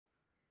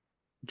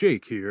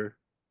Jake here.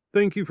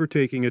 Thank you for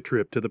taking a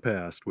trip to the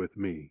past with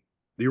me.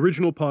 The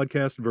original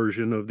podcast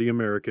version of The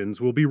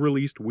Americans will be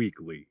released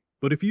weekly,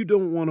 but if you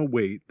don't want to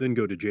wait, then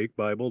go to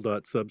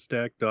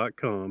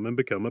jakebible.substack.com and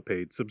become a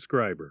paid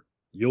subscriber.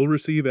 You'll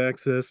receive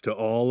access to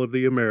all of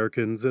The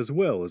Americans as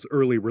well as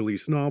early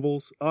release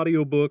novels,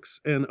 audiobooks,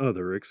 and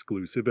other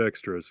exclusive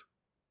extras.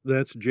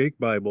 That's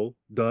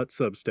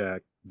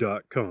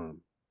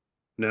jakebible.substack.com.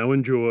 Now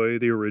enjoy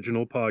the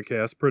original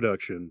podcast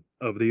production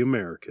of The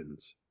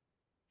Americans.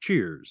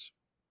 Cheers.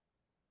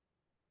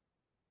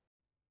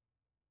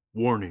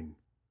 Warning.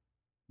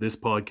 This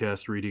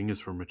podcast reading is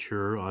for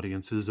mature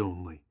audiences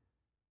only.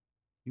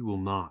 You will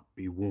not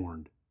be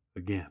warned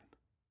again.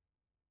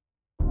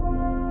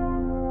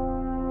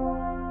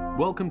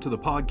 Welcome to the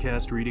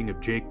podcast reading of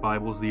Jake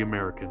Bible's The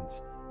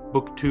Americans,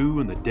 Book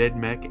 2 in the Dead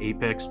Mech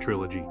Apex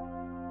Trilogy.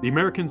 The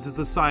Americans is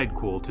a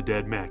sidequel to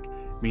Dead Mech,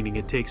 meaning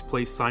it takes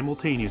place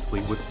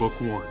simultaneously with Book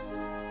 1.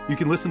 You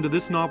can listen to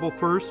this novel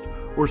first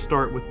or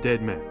start with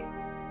Dead Mech.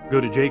 Go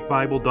to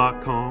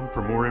jakebible.com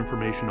for more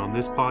information on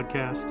this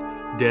podcast,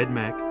 Dead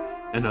Mech,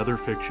 and other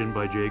fiction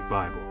by Jake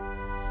Bible.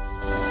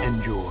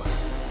 Enjoy.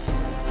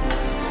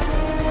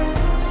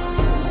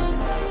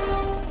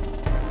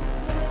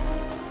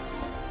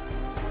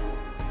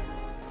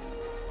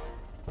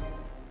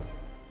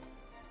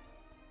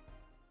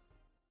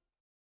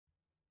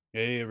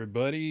 Hey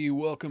everybody,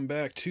 welcome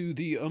back to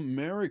The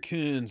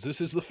Americans.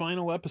 This is the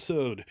final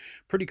episode.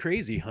 Pretty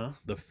crazy, huh?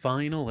 The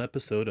final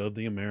episode of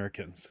The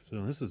Americans.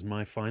 So this is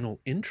my final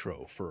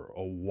intro for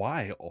a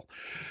while.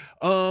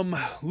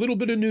 Little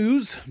bit of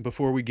news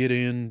before we get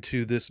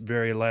into this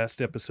very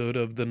last episode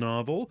of the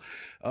novel.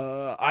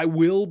 I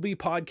will be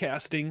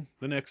podcasting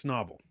the next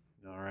novel.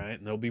 All right,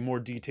 and there'll be more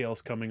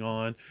details coming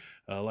on.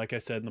 Like I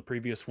said in the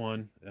previous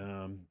one,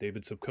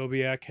 David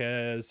Sobkowiak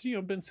has,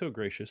 been so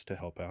gracious to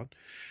help out.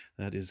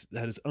 That is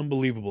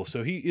unbelievable.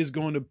 So he is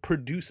going to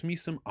produce me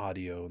some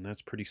audio, and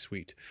that's pretty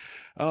sweet.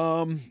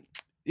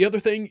 The other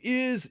thing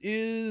is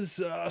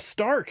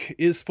Stark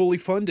is fully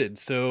funded.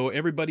 So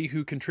everybody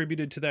who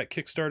contributed to that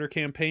Kickstarter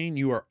campaign,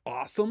 you are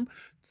awesome.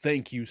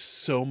 Thank you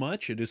so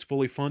much. It is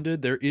fully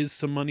funded. There is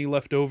some money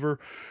left over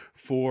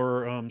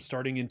for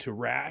starting into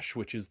Rash,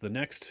 which is the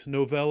next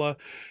novella,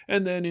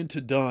 and then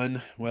into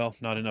Done. Well,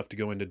 not enough to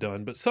go into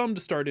Done, but some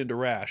to start into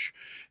Rash,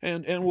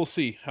 and we'll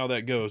see how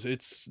that goes.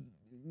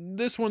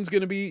 This one's going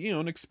to be,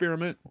 an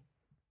experiment.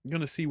 I'm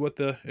going to see what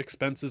the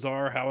expenses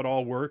are, how it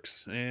all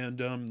works, and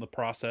the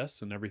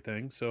process and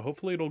everything. So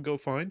hopefully it'll go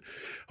fine.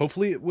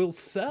 Hopefully it will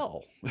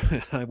sell.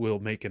 I will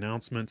make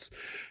announcements.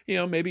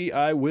 Maybe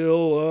I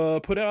will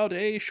put out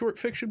a short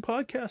fiction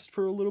podcast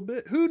for a little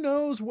bit. Who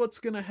knows what's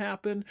going to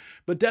happen?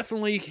 But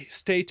definitely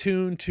stay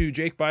tuned to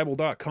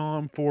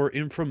jakebible.com for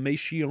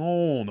information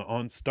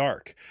on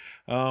Stark.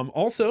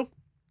 Also,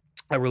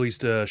 I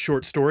released a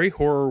short story,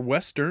 horror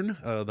western,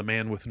 The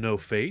Man with No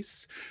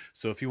Face.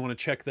 So if you want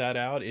to check that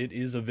out, it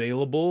is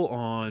available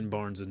on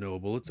Barnes &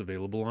 Noble. It's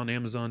available on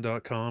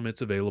Amazon.com.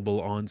 It's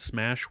available on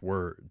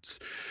Smashwords.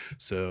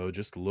 So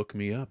just look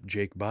me up,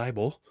 Jake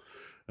Bible,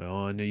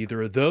 on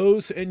either of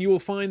those, and you will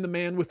find The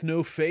Man with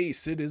No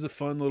Face. It is a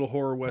fun little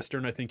horror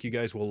western. I think you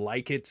guys will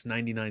like it. It's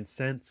 99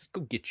 cents.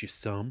 Go get you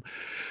some.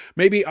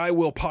 Maybe I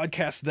will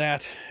podcast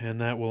that,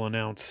 and that will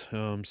announce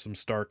some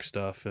Stark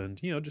stuff,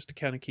 and just to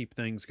kind of keep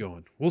things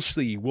going. We'll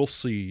see.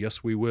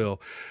 Yes, we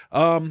will.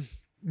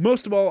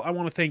 Most of all, I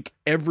want to thank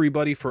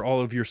everybody for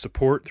all of your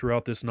support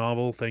throughout this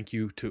novel. Thank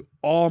you to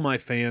all my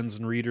fans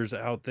and readers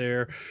out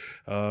there.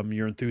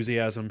 Your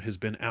enthusiasm has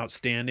been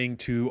outstanding.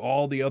 To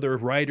all the other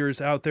writers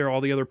out there,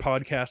 all the other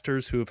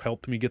podcasters who have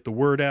helped me get the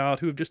word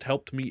out, who have just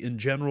helped me in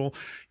general.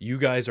 You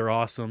guys are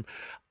awesome.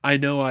 I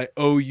know I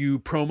owe you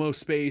promo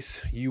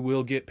space. You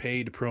will get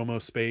paid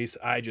promo space.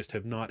 I just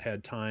have not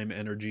had time,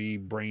 energy,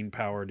 brain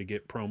power to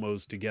get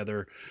promos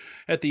together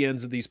at the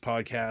ends of these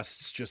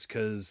podcasts just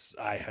because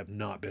I have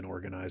not been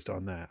organized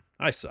on that.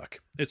 I suck.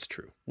 It's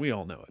true. We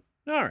all know it.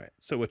 All right.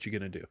 So what you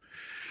going to do?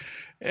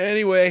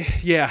 Anyway,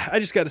 yeah, I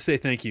just got to say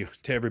thank you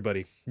to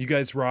everybody. You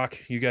guys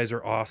rock. You guys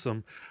are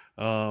awesome.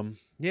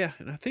 Yeah,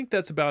 and I think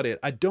that's about it.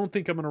 I don't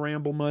think I'm going to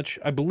ramble much.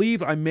 I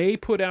believe I may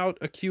put out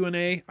a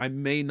Q&A. I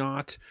may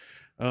not.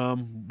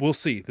 We'll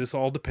see. This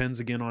all depends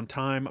again on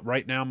time.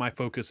 Right now, my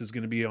focus is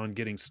going to be on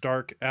getting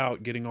Stark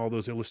out, getting all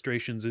those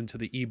illustrations into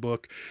the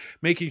ebook,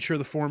 making sure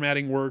the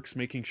formatting works,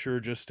 making sure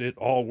just it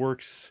all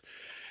works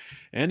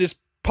and is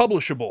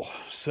publishable.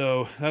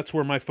 So that's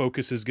where my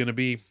focus is going to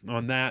be,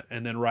 on that,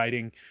 and then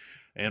writing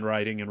and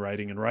writing and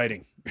writing and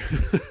writing.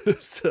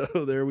 So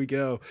there we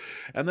go.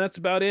 And that's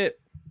about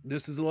it.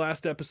 This is the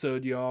last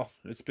episode, y'all.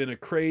 It's been a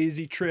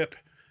crazy trip.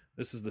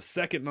 This is the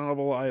second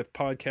novel I have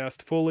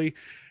podcast fully,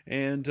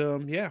 and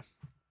yeah,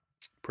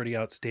 pretty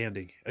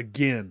outstanding.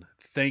 Again,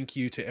 thank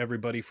you to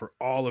everybody for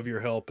all of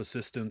your help,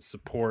 assistance,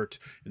 support,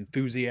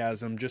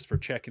 enthusiasm, just for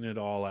checking it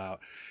all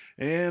out.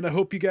 And I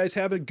hope you guys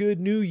have a good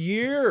new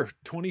year,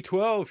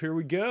 2012. Here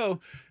we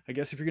go. I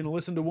guess if you're going to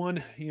listen to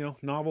one,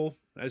 novel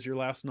as your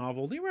last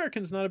novel, The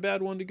American's not a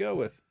bad one to go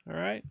with. All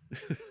right,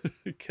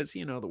 because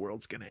the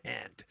world's going to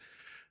end.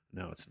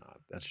 No, it's not.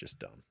 That's just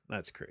dumb.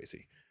 That's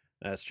crazy.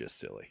 That's just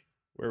silly.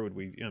 Where would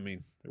we? I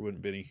mean, there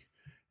wouldn't be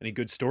any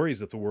good stories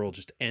that the world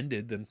just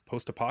ended. Then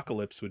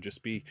post-apocalypse would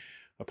just be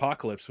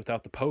apocalypse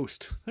without the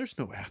post. There's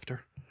no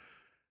after.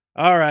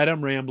 All right,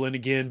 I'm rambling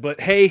again,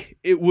 but hey,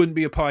 it wouldn't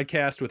be a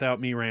podcast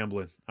without me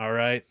rambling. All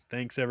right,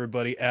 thanks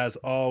everybody. As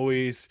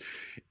always,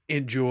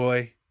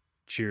 enjoy.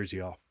 Cheers,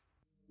 y'all.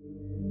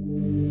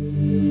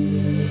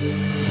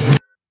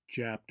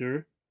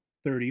 Chapter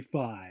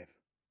 35.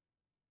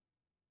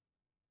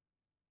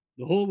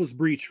 The hull was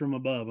breached from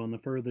above on the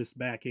furthest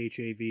back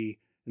HAV,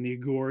 and the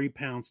Agori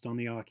pounced on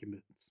the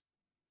occupants.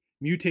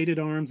 Mutated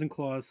arms and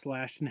claws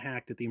slashed and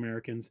hacked at the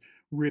Americans,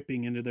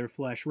 ripping into their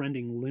flesh,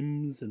 rending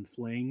limbs and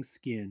flaying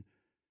skin.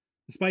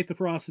 Despite the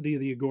ferocity of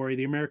the Agori,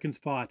 the Americans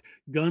fought,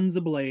 guns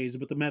ablaze,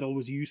 but the metal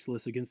was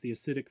useless against the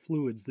acidic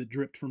fluids that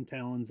dripped from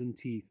talons and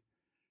teeth.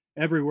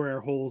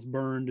 Everywhere holes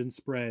burned and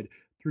spread.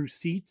 Through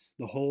seats,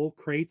 the hull,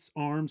 crates,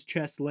 arms,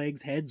 chests,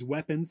 legs, heads,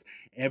 weapons,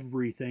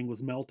 everything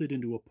was melted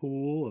into a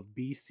pool of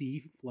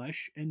BC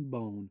flesh and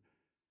bone.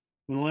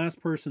 When the last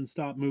person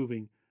stopped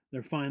moving,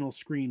 their final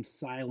screams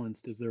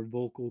silenced as their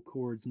vocal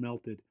cords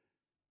melted.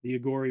 The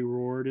Agori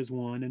roared as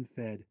one and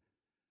fed.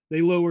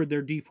 They lowered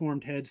their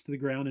deformed heads to the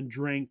ground and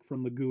drank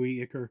from the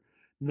gooey ichor,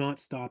 not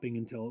stopping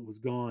until it was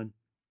gone.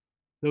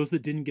 Those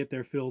that didn't get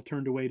their fill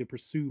turned away to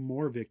pursue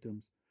more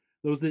victims.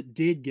 Those that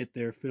did get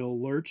their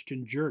fill lurched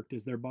and jerked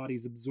as their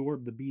bodies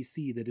absorbed the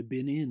BC that had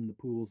been in the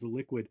pools of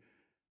liquid.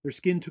 Their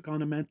skin took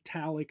on a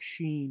metallic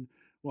sheen,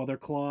 while their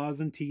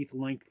claws and teeth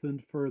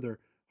lengthened further,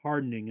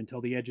 hardening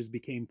until the edges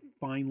became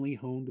finely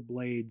honed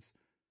blades.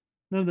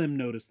 None of them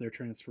noticed their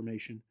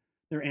transformation.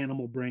 Their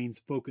animal brains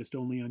focused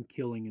only on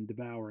killing and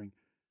devouring,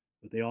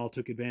 but they all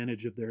took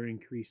advantage of their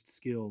increased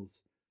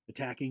skills,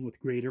 attacking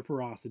with greater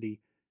ferocity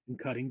and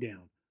cutting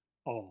down,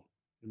 all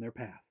in their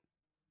path.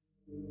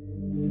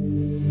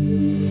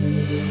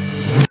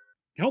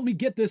 "Help me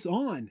get this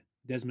on,"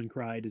 Desmond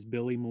cried as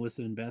Billy,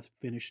 Melissa, and Beth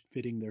finished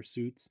fitting their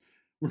suits.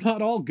 "We're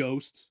not all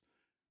ghosts."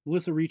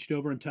 Melissa reached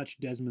over and touched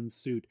Desmond's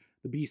suit,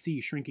 the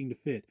BC shrinking to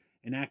fit,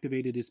 and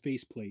activated his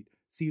faceplate,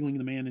 sealing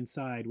the man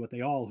inside what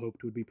they all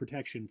hoped would be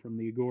protection from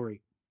the Agori.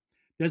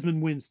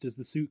 Desmond winced as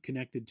the suit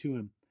connected to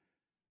him.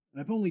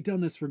 "I've only done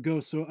this for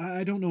ghosts, so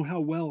I don't know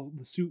how well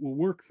the suit will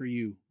work for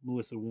you,"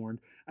 Melissa warned.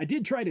 "I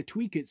did try to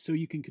tweak it so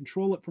you can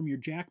control it from your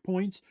jack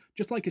points,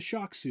 just like a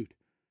shock suit."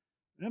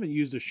 "I haven't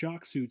used a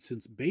shock suit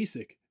since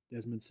basic,"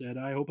 Desmond said.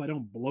 "I hope I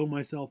don't blow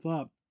myself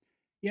up."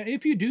 "Yeah,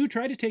 if you do,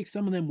 try to take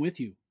some of them with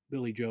you,"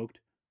 Billy joked.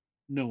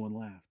 No one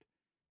laughed.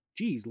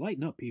 "Geez,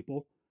 lighten up,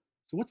 people.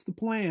 So what's the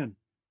plan?"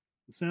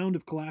 The sound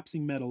of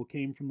collapsing metal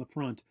came from the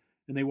front,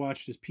 and they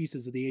watched as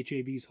pieces of the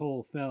HAV's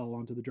hull fell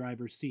onto the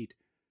driver's seat.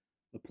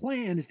 "The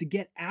plan is to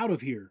get out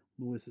of here,"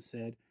 Melissa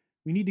said.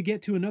 "We need to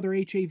get to another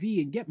HAV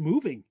and get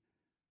moving."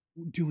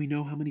 "Do we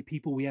know how many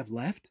people we have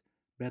left?"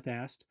 Beth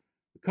asked.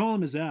 "The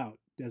column is out,"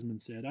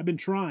 Desmond said. "I've been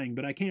trying,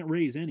 but I can't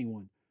raise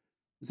anyone."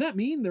 "Does that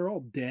mean they're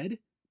all dead?"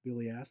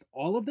 Billy asked.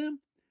 "All of them?"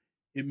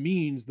 "It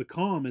means the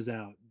comm is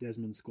out,"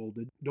 Desmond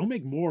scolded. "Don't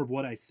make more of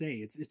what I say.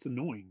 It's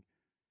annoying."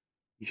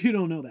 "You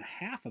don't know the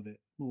half of it,"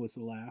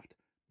 Melissa laughed,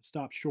 but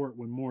stopped short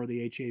when more of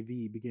the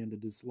HAV began to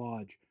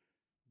dislodge.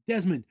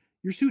 "Desmond,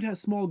 your suit has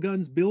small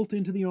guns built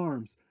into the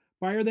arms.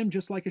 Fire them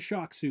just like a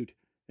shock suit.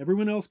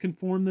 Everyone else can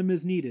form them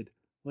as needed.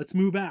 Let's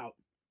move out."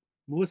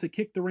 Melissa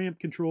kicked the ramp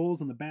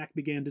controls and the back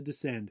began to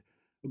descend.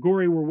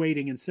 Agori were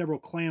waiting and several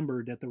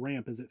clambered at the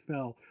ramp as it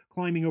fell,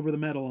 climbing over the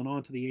metal and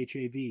onto the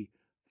HAV.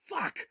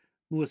 "Fuck!"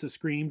 Melissa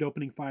screamed,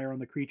 opening fire on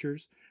the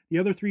creatures. The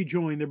other three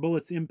joined, their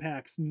bullets'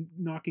 impacts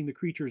knocking the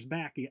creatures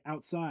back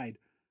outside.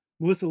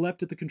 Melissa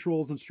leapt at the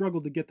controls and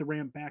struggled to get the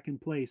ramp back in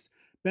place.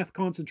 Beth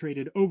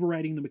concentrated,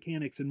 overriding the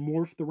mechanics, and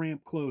morphed the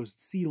ramp closed,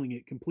 sealing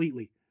it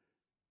completely.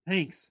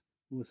 "Thanks,"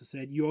 Melissa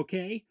said. "You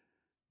okay?"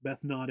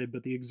 Beth nodded,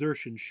 but the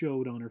exertion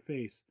showed on her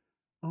face.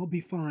 "I'll be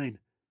fine."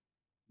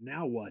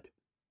 "Now what?"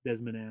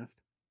 Desmond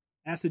asked.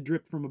 Acid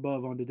dripped from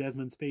above onto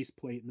Desmond's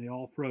faceplate, and they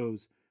all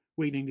froze,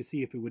 waiting to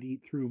see if it would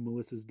eat through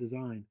Melissa's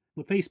design.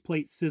 The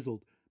faceplate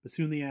sizzled, but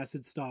soon the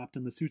acid stopped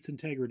and the suit's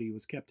integrity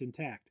was kept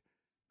intact.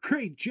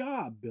 "Great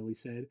job," Billy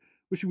said.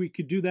 "Wish we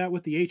could do that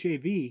with the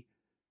HAV."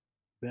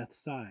 Beth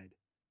sighed.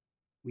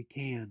 "We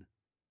can."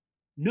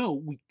 "No,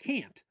 we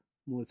can't,"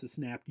 Melissa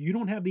snapped. "You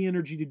don't have the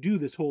energy to do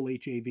this whole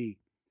HAV."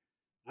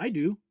 "I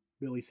do,"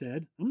 Billy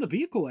said. "I'm the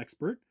vehicle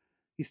expert."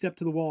 He stepped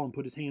to the wall and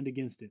put his hand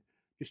against it.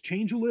 "Just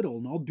change a little,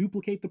 and I'll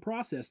duplicate the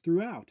process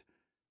throughout."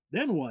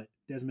 "Then what?"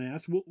 Desmond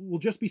asked. We'll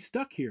just be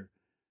stuck here."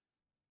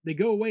 "They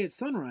go away at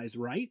sunrise,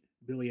 right?"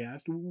 Billy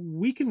asked.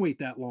 "We can wait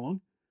that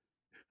long."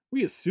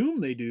 "We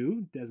assume they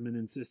do," Desmond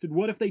insisted.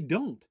 "What if they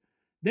don't?"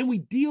 "Then we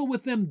deal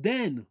with them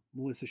then,"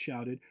 Melissa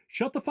shouted.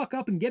 "Shut the fuck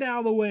up and get out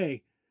of the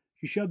way."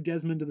 She shoved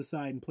Desmond to the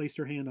side and placed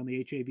her hand on the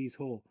HAV's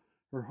hull,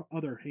 her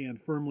other hand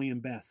firmly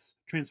in Beth's,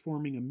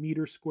 transforming a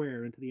meter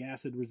square into the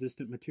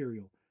acid-resistant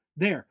material.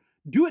 "There!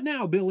 Do it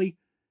now, Billy!"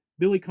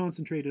 Billy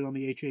concentrated on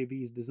the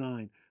HAV's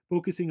design,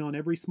 focusing on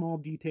every small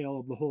detail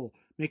of the hull,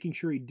 making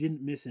sure he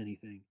didn't miss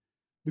anything.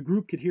 The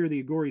group could hear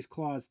the Agori's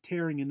claws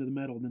tearing into the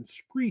metal, then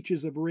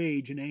screeches of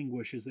rage and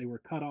anguish as they were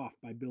cut off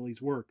by Billy's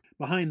work.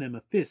 Behind them,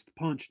 a fist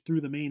punched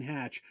through the main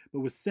hatch, but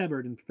was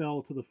severed and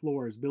fell to the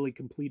floor as Billy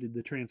completed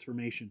the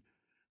transformation.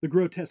 The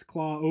grotesque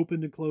claw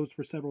opened and closed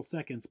for several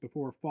seconds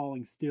before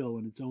falling still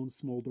in its own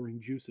smoldering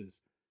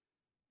juices.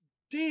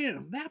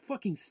 Damn, that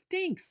fucking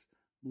stinks,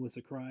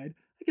 Melissa cried.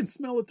 I can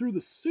smell it through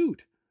the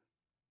suit.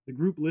 The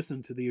group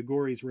listened to the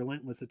Agori's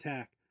relentless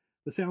attack.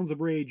 The sounds of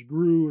rage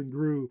grew and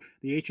grew,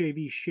 the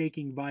HAV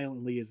shaking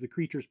violently as the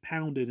creatures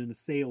pounded and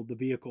assailed the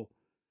vehicle.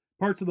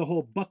 Parts of the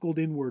hull buckled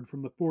inward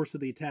from the force of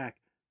the attack,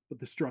 but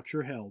the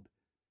structure held.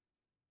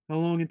 How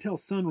long until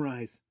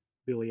sunrise?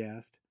 Billy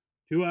asked.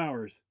 2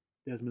 hours,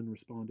 Desmond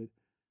responded.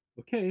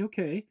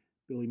 Okay,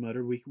 Billy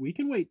muttered. We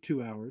can wait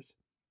 2 hours.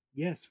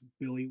 Yes,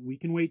 Billy, we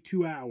can wait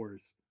 2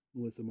 hours,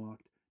 Melissa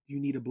mocked. Do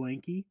you need a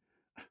blankie?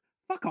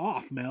 Fuck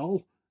off,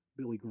 Mel,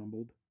 Billy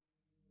grumbled.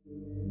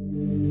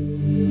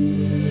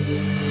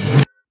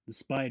 The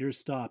spiders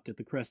stopped at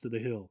the crest of the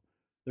hill,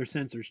 their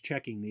sensors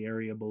checking the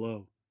area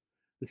below.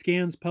 The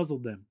scans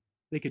puzzled them.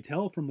 They could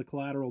tell from the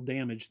collateral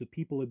damage the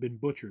people had been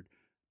butchered,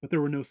 but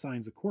there were no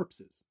signs of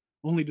corpses,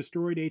 only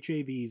destroyed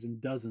HAVs and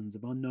dozens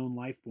of unknown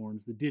life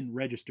forms that didn't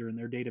register in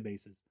their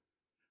databases.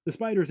 The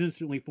spiders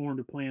instantly formed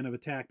a plan of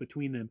attack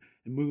between them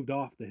and moved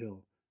off the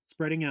hill,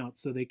 spreading out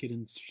so they could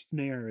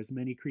ensnare as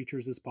many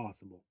creatures as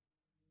possible.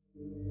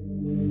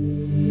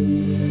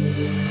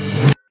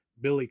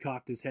 Billy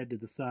cocked his head to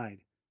the side.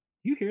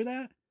 You hear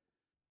that?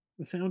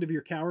 The sound of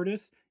your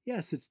cowardice?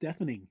 Yes, it's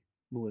deafening,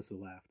 Melissa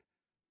laughed.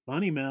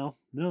 Funny, Mel.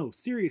 No,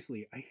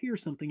 seriously, I hear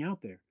something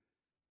out there.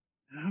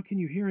 How can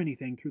you hear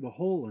anything through the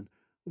hole and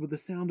over the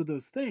sound of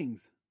those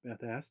things?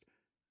 Beth asked.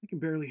 I can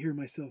barely hear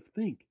myself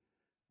think.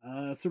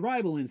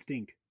 Survival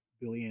instinct,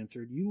 Billy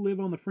answered. You live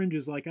on the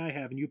fringes like I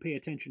have, and you pay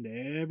attention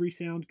to every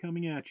sound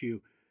coming at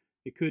you.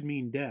 It could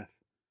mean death.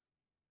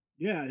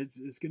 Yeah,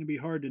 it's going to be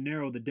hard to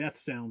narrow the death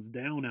sounds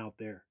down out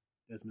there,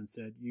 Desmond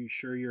said. You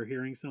sure you're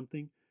hearing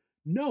something?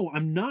 No,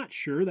 I'm not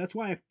sure. That's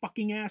why I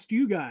fucking asked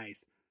you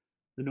guys.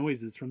 The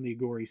noises from the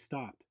Agori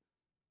stopped.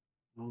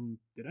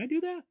 Did I do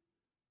that?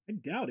 I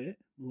doubt it,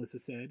 Melissa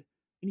said.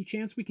 Any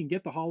chance we can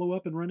get the hollow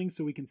up and running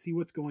so we can see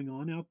what's going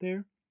on out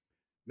there?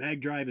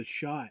 Mag drive is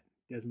shot,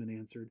 Desmond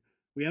answered.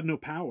 We have no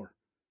power.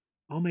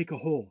 I'll make a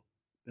hole,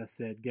 Beth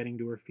said, getting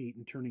to her feet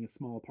and turning a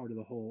small part of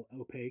the hole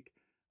opaque.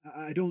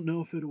 I don't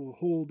know if it will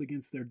hold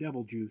against their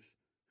devil juice.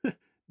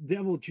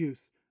 Devil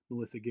juice,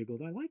 Melissa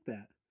giggled. I like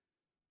that.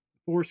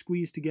 The four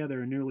squeezed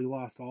together and nearly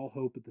lost all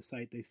hope at the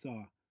sight they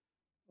saw.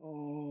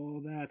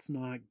 Oh, that's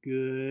not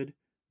good,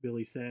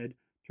 Billy said,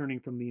 turning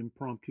from the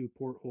impromptu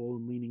porthole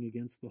and leaning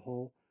against the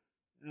hull.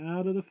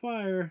 Out of the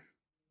fire.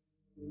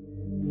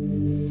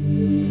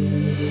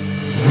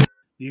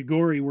 The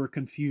Agori were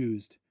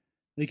confused.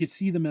 They could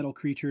see the metal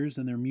creatures,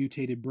 and their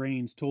mutated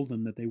brains told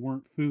them that they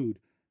weren't food,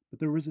 but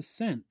there was a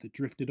scent that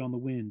drifted on the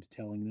wind,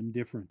 telling them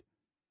different.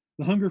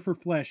 The hunger for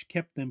flesh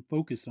kept them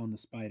focused on the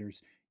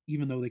spiders,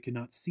 even though they could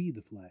not see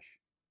the flesh.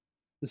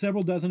 The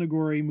several dozen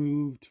Agori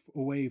moved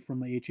away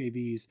from the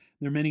HAVs,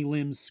 their many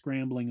limbs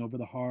scrambling over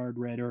the hard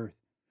red earth.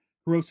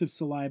 Corrosive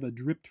saliva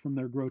dripped from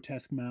their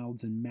grotesque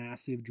mouths in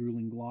massive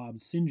drooling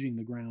globs, singeing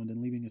the ground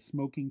and leaving a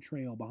smoking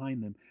trail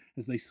behind them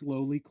as they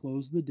slowly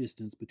closed the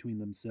distance between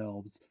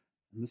themselves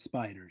and the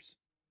spiders.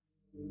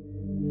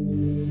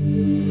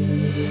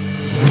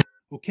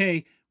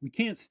 Okay, we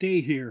can't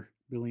stay here,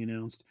 Billy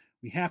announced.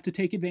 We have to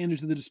take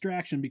advantage of the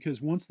distraction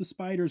because once the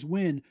spiders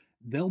win,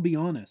 they'll be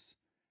on us.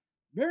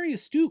 Very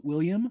astute,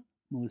 William,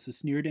 Melissa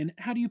sneered. And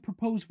how do you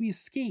propose we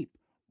escape?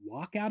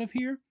 Walk out of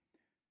here?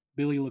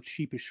 Billy looked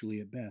sheepishly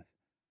at Beth.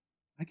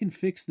 I can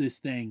fix this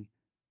thing,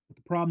 but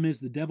the problem is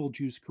the devil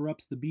juice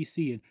corrupts the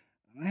BC, and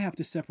I have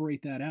to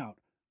separate that out,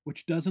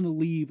 which doesn't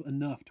leave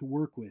enough to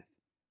work with.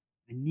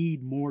 I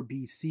need more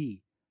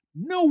BC.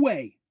 No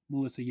way,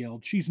 Melissa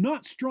yelled. She's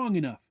not strong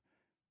enough.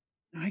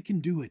 I can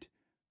do it,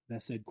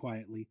 Beth said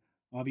quietly,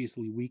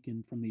 obviously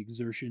weakened from the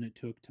exertion it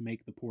took to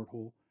make the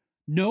porthole.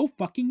 No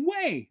fucking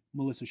way,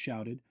 Melissa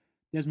shouted.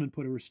 Desmond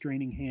put a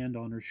restraining hand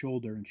on her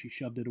shoulder and she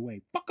shoved it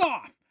away. Fuck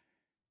off!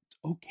 It's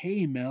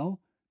okay,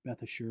 Mel,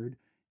 Beth assured.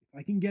 If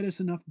I can get us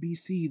enough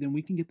BC, then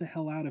we can get the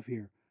hell out of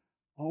here.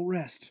 I'll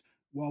rest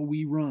while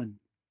we run.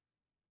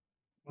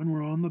 When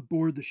we're on the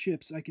board the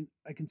ships, I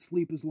can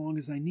sleep as long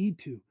as I need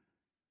to.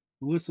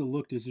 Melissa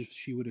looked as if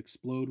she would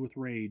explode with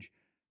rage.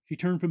 She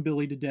turned from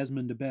Billy to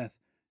Desmond to Beth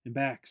and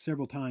back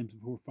several times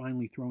before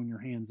finally throwing her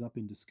hands up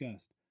in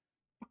disgust.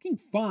 Fucking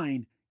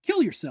fine.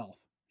 Kill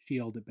yourself, she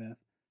yelled at Beth.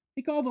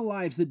 Make all the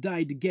lives that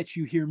died to get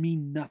you here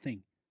mean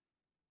nothing.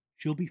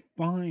 She'll be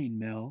fine,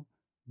 Mel,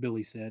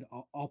 Billy said.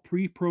 I'll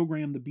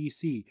pre-program the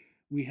BC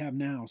we have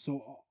now,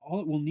 so all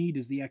it will need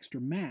is the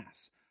extra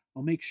mass.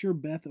 I'll make sure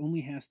Beth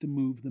only has to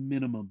move the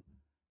minimum.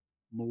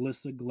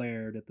 Melissa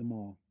glared at them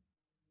all.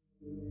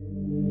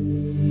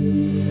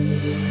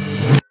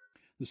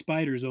 The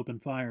spiders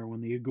opened fire when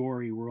the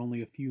Agori were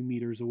only a few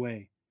meters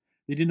away.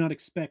 They did not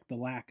expect the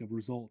lack of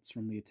results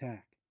from the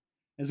attack.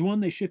 As one,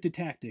 they shifted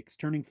tactics,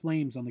 turning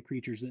flames on the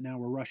creatures that now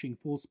were rushing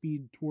full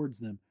speed towards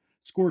them,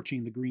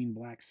 scorching the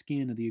green-black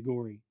skin of the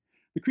Agori.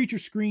 The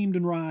creatures screamed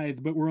and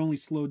writhed, but were only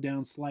slowed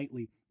down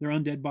slightly, their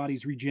undead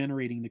bodies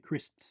regenerating the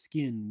crisped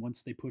skin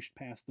once they pushed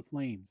past the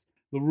flames.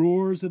 The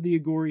roars of the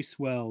Agori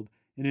swelled,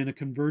 and in a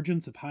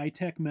convergence of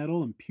high-tech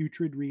metal and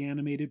putrid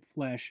reanimated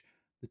flesh,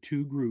 the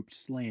two groups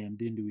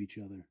slammed into each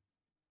other.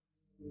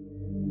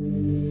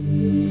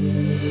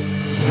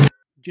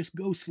 Just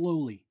go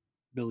slowly,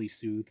 Billy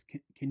soothed.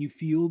 Can you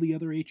feel the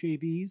other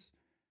HAVs?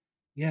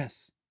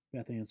 Yes,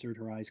 Beth answered,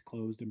 her eyes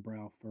closed and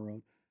brow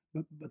furrowed.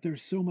 But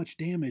there's so much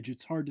damage,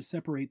 it's hard to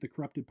separate the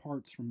corrupted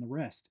parts from the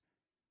rest.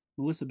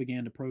 Melissa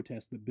began to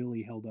protest, but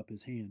Billy held up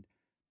his hand.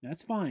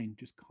 That's fine.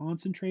 Just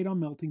concentrate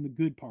on melting the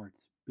good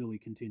parts, Billy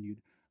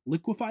continued.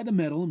 Liquefy the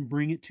metal and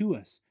bring it to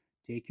us.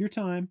 Take your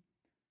time.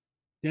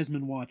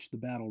 Desmond watched the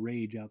battle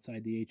rage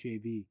outside the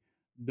HAV.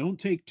 Don't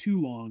take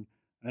too long.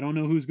 I don't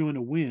know who's going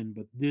to win,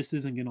 but this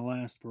isn't going to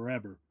last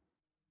forever.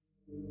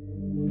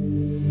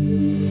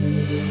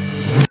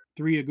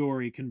 Three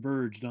Agori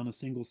converged on a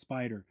single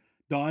spider,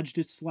 dodged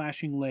its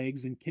slashing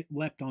legs, and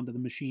leapt onto the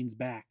machine's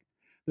back.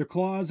 Their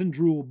claws and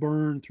drool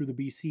burned through the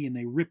BC, and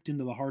they ripped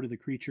into the heart of the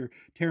creature,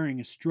 tearing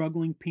a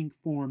struggling pink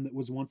form that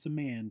was once a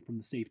man from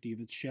the safety of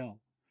its shell.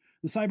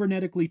 The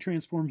cybernetically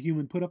transformed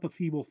human put up a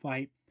feeble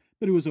fight,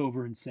 but it was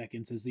over in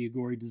seconds as the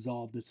Agori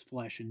dissolved its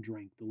flesh and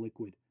drank the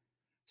liquid.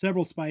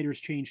 Several spiders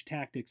changed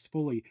tactics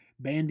fully,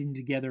 banding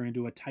together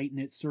into a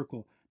tight-knit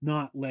circle,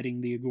 not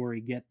letting the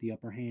Agori get the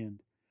upper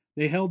hand.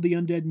 They held the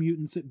undead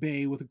mutants at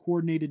bay with a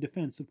coordinated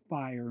defense of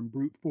fire and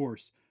brute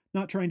force,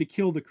 not trying to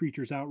kill the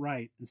creatures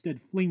outright, instead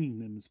flinging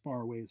them as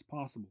far away as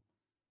possible.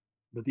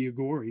 But the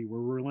Agori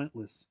were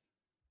relentless.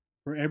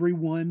 For every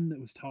one that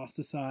was tossed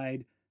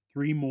aside,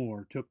 3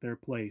 more took their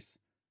place,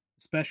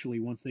 especially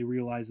once they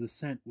realized the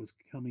scent was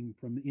coming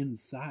from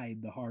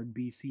inside the hard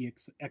BC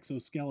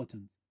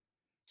exoskeleton.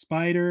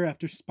 Spider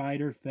after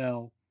spider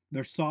fell,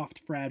 their soft,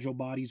 fragile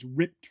bodies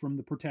ripped from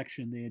the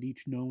protection they had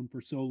each known for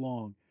so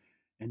long,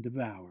 and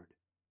devoured.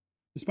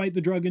 Despite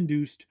the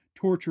drug-induced,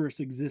 torturous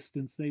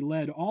existence they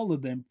led, all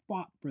of them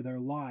fought for their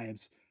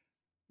lives.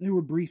 They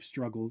were brief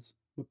struggles,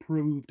 but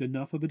proved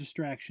enough of a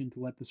distraction to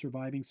let the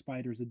surviving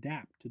spiders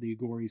adapt to the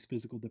Agori's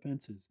physical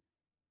defenses.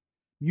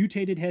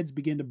 Mutated heads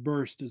began to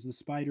burst as the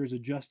spiders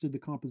adjusted the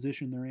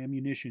composition of their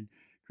ammunition,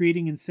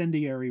 creating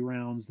incendiary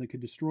rounds that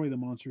could destroy the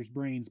monster's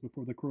brains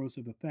before the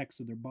corrosive effects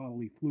of their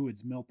bodily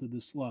fluids melted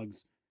the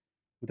slugs.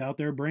 Without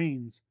their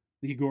brains,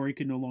 the Agori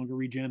could no longer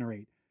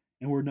regenerate,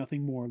 and were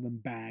nothing more than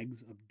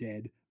bags of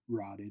dead,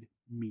 rotted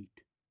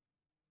meat.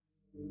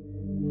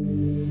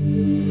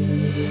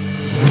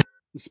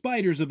 The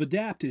spiders have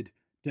adapted,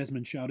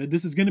 Desmond shouted.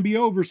 This is going to be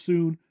over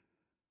soon.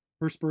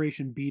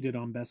 Perspiration beaded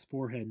on Beth's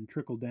forehead and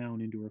trickled down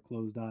into her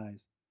closed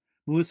eyes.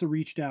 Melissa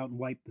reached out and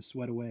wiped the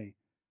sweat away.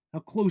 How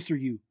close are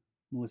you?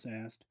 Melissa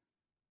asked.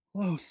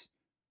 Close,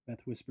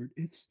 Beth whispered.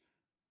 It's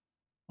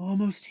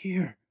almost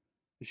here.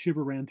 A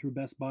shiver ran through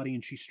Beth's body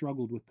and she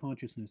struggled with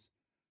consciousness.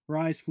 Her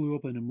eyes flew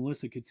open and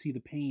Melissa could see the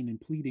pain and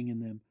pleading in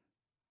them.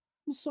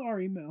 I'm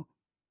sorry, Mel.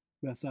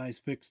 Beth's eyes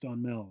fixed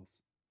on Mel's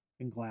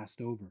and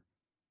glassed over.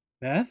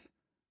 Beth?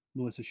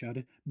 Melissa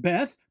shouted.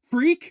 Beth?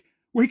 Freak!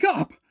 Wake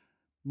up!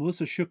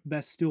 Melissa shook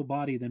Beth's still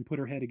body, then put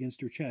her head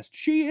against her chest.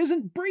 She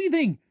isn't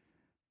breathing!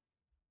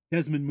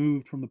 Desmond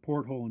moved from the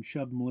porthole and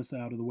shoved Melissa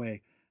out of the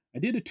way. I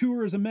did a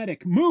tour as a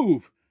medic.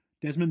 Move!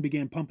 Desmond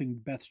began pumping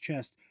Beth's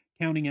chest,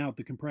 counting out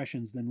the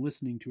compressions, then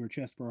listening to her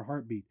chest for a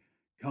heartbeat.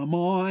 Come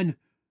on!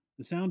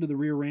 The sound of the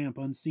rear ramp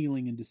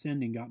unsealing and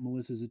descending got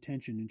Melissa's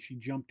attention, and she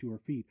jumped to her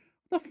feet.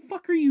 What the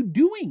fuck are you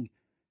doing?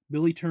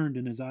 Billy turned,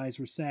 and his eyes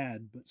were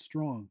sad, but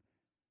strong.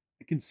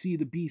 I can see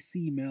the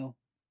BC, Mel.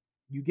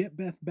 You get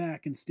Beth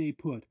back and stay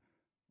put.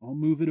 I'll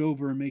move it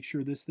over and make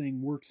sure this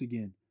thing works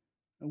again.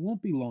 I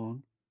won't be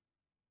long.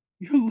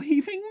 You're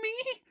leaving me?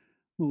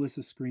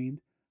 Melissa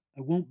screamed.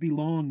 I won't be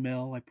long,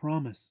 Mel, I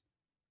promise.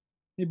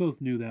 They both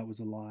knew that was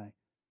a lie,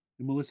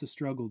 and Melissa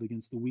struggled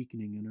against the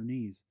weakening in her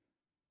knees.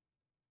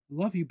 I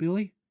love you,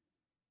 Billy.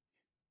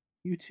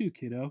 You too,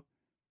 kiddo,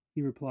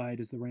 he replied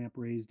as the ramp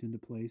raised into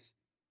place.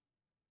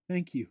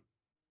 Thank you.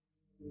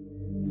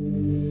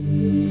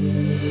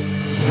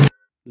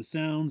 The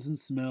sounds and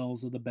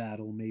smells of the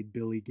battle made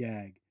Billy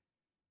gag.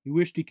 He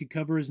wished he could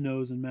cover his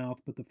nose and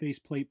mouth, but the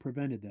faceplate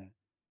prevented that.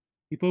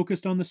 He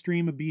focused on the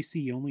stream of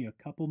BC only a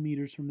couple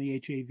meters from the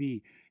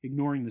HAV,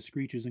 ignoring the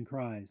screeches and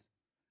cries.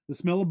 The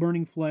smell of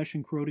burning flesh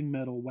and corroding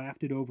metal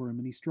wafted over him,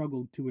 and he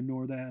struggled to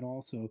ignore that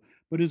also,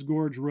 but his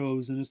gorge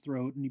rose in his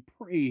throat, and he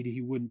prayed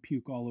he wouldn't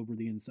puke all over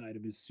the inside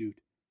of his suit.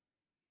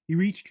 He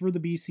reached for the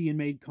BC and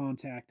made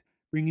contact,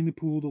 bringing the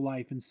pool to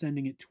life and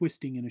sending it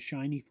twisting in a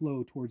shiny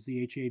flow towards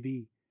the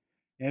HAV.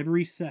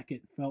 Every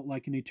second felt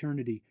like an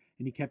eternity,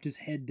 and he kept his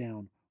head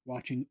down,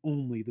 watching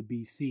only the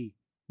BC.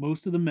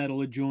 Most of the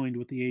metal had joined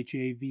with the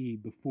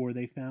HAV before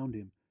they found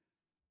him.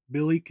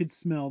 Billy could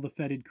smell the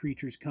fetid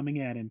creatures coming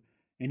at him,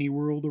 and he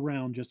whirled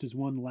around just as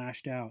one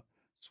lashed out,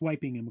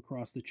 swiping him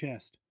across the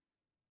chest.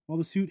 While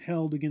the suit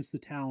held against the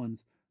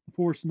talons, the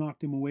force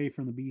knocked him away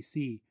from the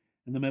BC,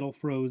 and the metal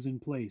froze in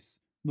place,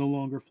 no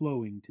longer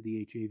flowing to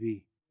the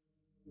HAV.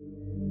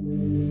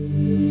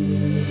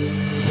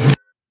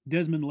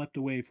 Desmond leapt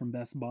away from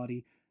Beth's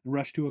body and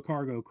rushed to a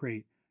cargo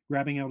crate,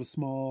 grabbing out a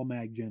small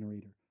mag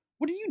generator.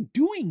 "What are you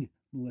doing?"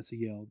 Melissa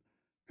yelled.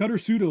 "Cut her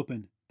suit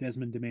open,"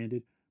 Desmond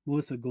demanded.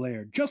 Melissa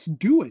glared. "Just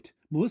do it!"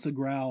 Melissa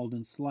growled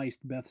and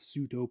sliced Beth's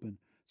suit open,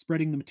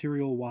 spreading the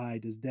material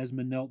wide as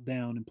Desmond knelt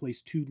down and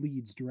placed 2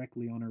 leads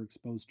directly on her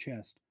exposed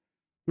chest.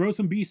 "Throw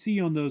some BC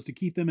on those to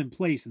keep them in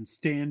place and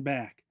stand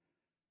back."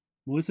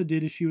 Melissa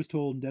did as she was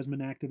told, and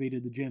Desmond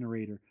activated the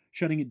generator,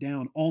 shutting it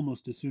down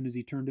almost as soon as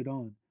he turned it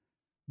on.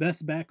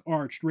 Beth's back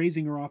arched,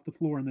 raising her off the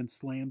floor, and then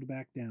slammed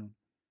back down.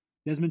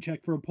 Desmond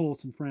checked for a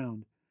pulse and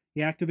frowned.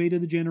 He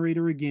activated the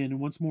generator again, and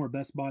once more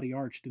Beth's body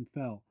arched and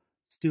fell.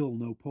 Still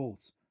no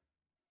pulse.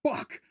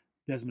 "Fuck!"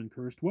 Desmond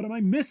cursed. "What am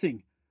I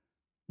missing?"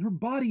 "Her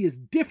body is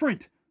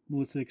different!"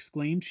 Melissa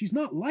exclaimed. "She's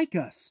not like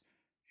us!"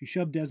 She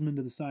shoved Desmond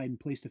to the side and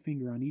placed a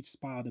finger on each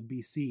spot of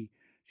BC.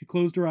 She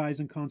closed her eyes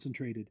and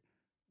concentrated.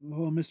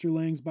 "Oh, Mr.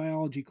 Lang's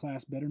biology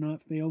class better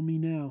not fail me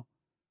now."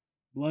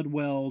 Blood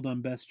welled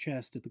on Beth's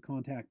chest at the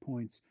contact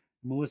points,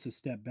 and Melissa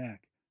stepped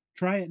back.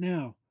 "Try it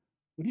now."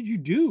 "What did you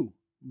do?"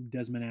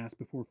 Desmond asked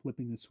before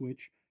flipping the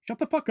switch. "Shut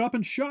the fuck up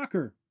and shock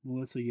her!"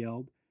 Melissa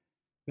yelled.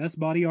 Beth's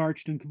body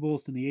arched and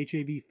convulsed, and the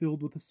HAV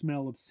filled with the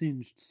smell of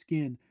singed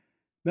skin.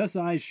 Beth's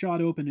eyes shot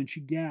open, and she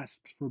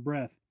gasped for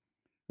breath.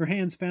 Her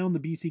hands found the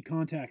BC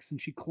contacts, and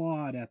she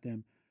clawed at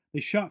them. They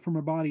shot from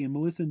her body, and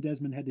Melissa and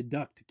Desmond had to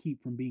duck to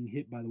keep from being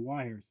hit by the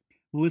wires.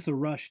 Melissa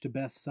rushed to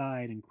Beth's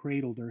side and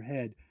cradled her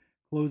head,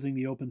 closing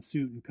the open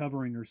suit and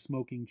covering her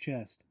smoking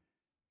chest.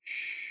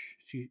 "Shh,"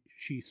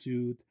 she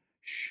soothed.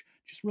 "Shh,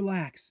 just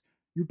relax.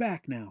 You're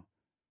back now."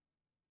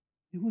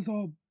 "It was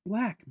all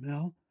black,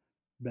 Mel,"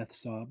 Beth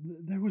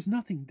sobbed. "There was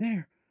nothing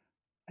there.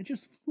 I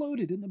just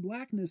floated in the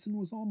blackness and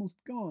was almost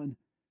gone."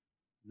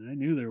 "I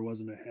knew there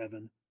wasn't a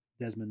heaven,"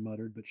 Desmond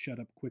muttered, but shut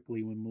up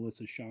quickly when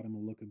Melissa shot him a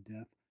look of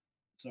death.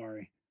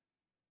 "Sorry."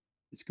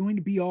 "It's going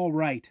to be all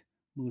right,"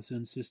 Melissa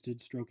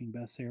insisted, stroking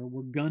Beth's hair.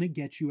 "We're gonna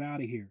get you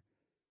out of here."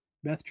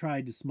 Beth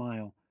tried to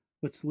smile,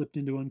 but slipped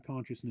into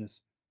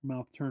unconsciousness, her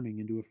mouth turning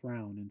into a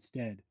frown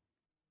instead.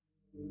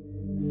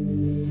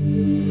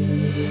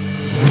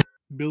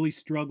 Billy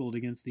struggled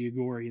against the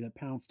Agori that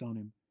pounced on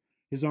him,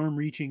 his arm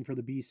reaching for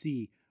the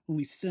BC,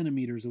 only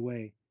centimeters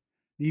away.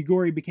 The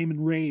Agori became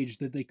enraged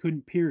that they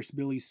couldn't pierce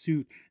Billy's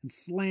suit and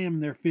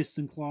slammed their fists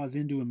and claws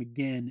into him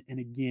again and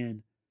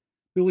again.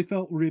 Billy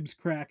felt ribs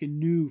crack and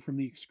knew from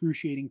the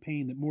excruciating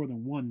pain that more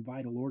than one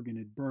vital organ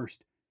had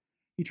burst.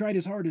 He tried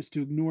his hardest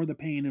to ignore the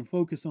pain and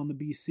focus on the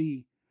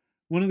BC.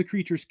 One of the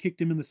creatures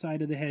kicked him in the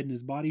side of the head, and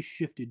his body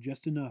shifted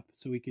just enough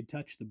so he could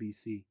touch the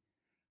BC.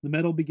 The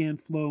metal began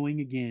flowing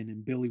again,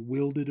 and Billy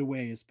willed it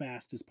away as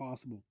fast as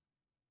possible.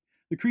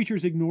 The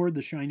creatures ignored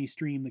the shiny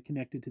stream that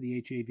connected to the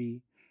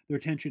HAV, their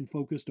attention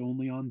focused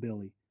only on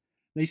Billy.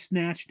 They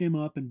snatched him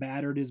up and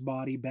battered his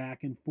body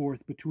back and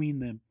forth between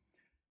them.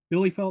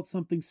 Billy felt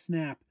something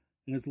snap,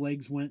 and his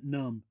legs went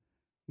numb.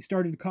 He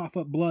started to cough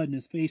up blood, and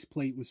his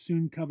faceplate was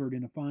soon covered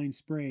in a fine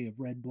spray of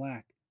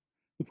red-black.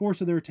 The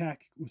force of their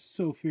attack was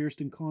so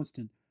fierce and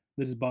constant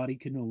that his body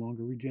could no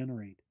longer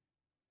regenerate.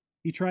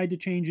 He tried to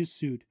change his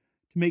suit,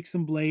 to make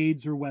some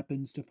blades or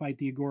weapons to fight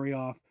the Agori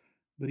off,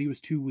 but he was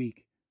too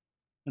weak.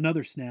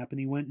 Another snap, and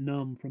he went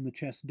numb from the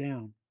chest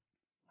down.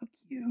 "Fuck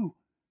you,"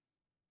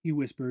 he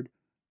whispered,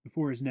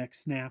 before his neck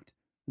snapped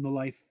and the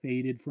life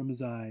faded from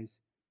his eyes,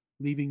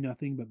 leaving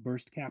nothing but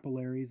burst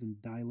capillaries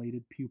and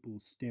dilated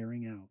pupils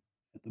staring out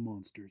at the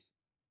monsters.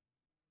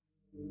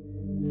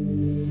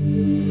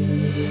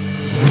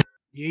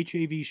 The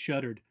HAV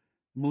shuddered.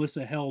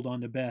 Melissa held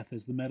onto Beth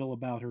as the metal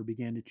about her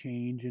began to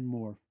change and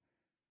morph.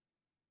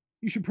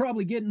 "You should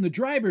probably get in the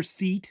driver's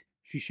seat,"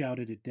 she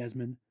shouted at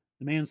Desmond.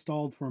 The man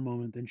stalled for a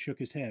moment, then shook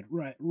his head.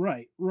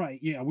 Right.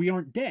 Yeah, we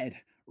aren't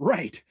dead.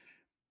 Right."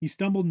 He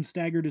stumbled and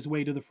staggered his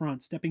way to the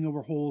front, stepping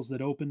over holes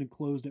that opened and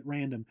closed at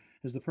random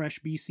as the fresh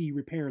BC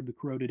repaired the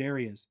corroded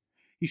areas.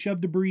 He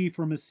shoved debris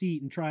from his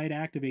seat and tried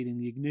activating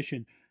the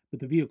ignition, but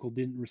the vehicle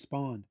didn't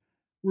respond.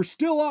 "We're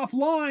still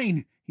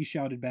offline," he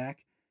shouted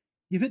back.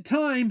 "Give it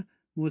time,"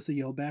 Melissa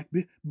yelled back.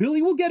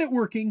 "Billy will get it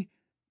working."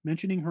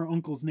 Mentioning her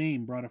uncle's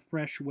name brought a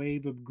fresh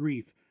wave of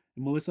grief,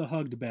 and Melissa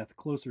hugged Beth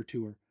closer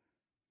to her.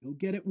 "He'll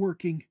get it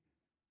working."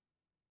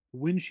 The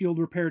windshield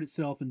repaired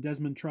itself, and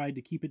Desmond tried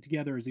to keep it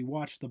together as he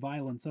watched the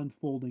violence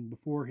unfolding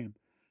before him.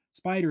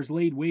 Spiders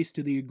laid waste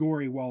to the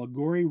Agori, while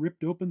Agori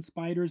ripped open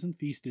spiders and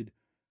feasted.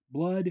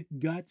 Blood,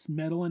 guts,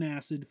 metal, and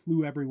acid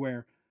flew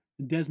everywhere,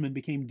 and Desmond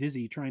became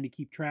dizzy trying to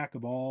keep track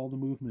of all the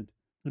movement.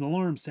 An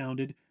alarm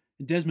sounded,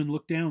 and Desmond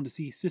looked down to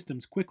see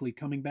systems quickly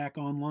coming back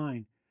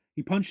online.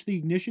 He punched the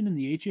ignition, and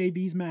the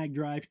HAV's mag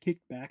drive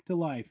kicked back to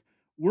life.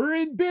 "We're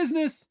in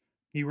business!"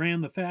 He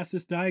ran the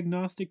fastest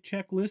diagnostic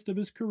checklist of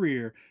his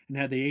career and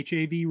had the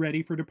HAV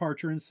ready for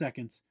departure in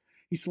seconds.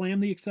 He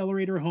slammed the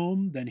accelerator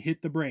home, then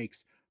hit the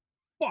brakes.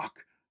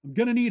 "Fuck! I'm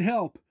gonna need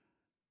help!"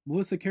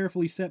 Melissa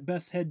carefully set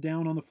Beth's head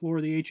down on the floor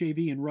of the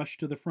HAV and rushed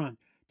to the front,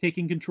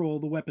 taking control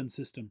of the weapon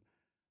system.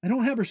 "I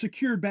don't have her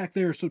secured back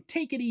there, so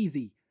take it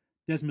easy."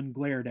 Desmond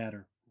glared at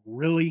her.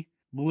 "Really?"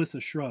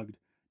 Melissa shrugged.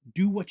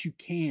 Do what you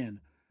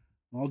can.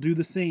 I'll do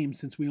the same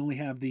since we only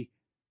have the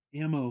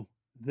ammo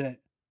that.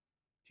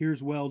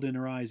 Tears welled in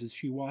her eyes as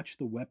she watched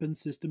the weapon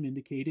system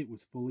indicate it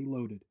was fully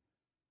loaded.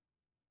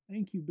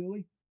 Thank you,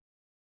 Billy.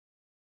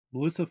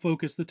 Melissa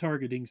focused the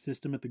targeting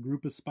system at the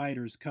group of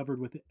spiders covered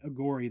with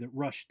agori that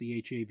rushed the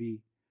HAV.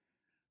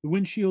 The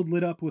windshield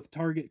lit up with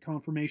target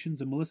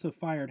confirmations, and Melissa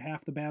fired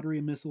half the battery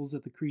of missiles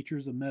at the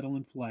creatures of metal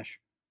and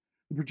flesh.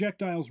 The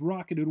projectiles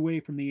rocketed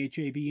away from the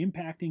HAV,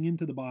 impacting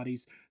into the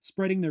bodies,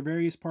 spreading their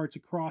various parts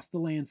across the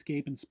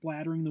landscape and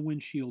splattering the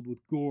windshield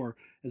with gore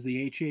as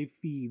the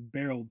HAV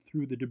barreled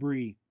through the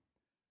debris.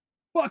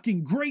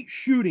 Fucking great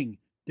shooting!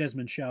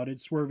 Desmond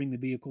shouted, swerving the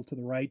vehicle to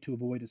the right to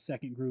avoid a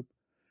second group.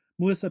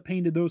 Melissa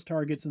painted those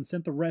targets and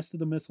sent the rest of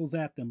the missiles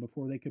at them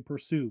before they could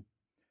pursue.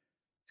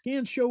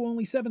 Scans show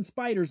only 7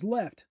 spiders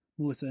left,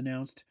 Melissa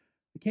announced.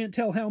 I can't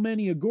tell how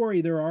many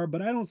Agori there are,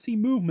 but I don't see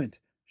movement.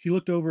 She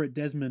looked over at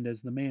Desmond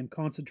as the man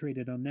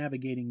concentrated on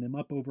navigating them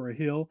up over a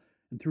hill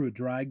and through a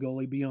dry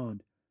gully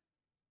beyond.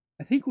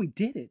 I think we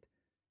did it.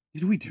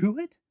 Did we do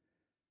it?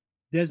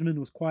 Desmond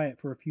was quiet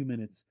for a few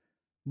minutes.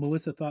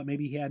 Melissa thought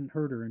maybe he hadn't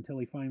heard her until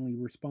he finally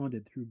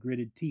responded through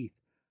gritted teeth.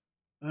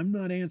 I'm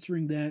not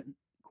answering that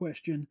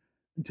question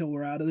until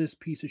we're out of this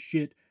piece of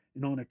shit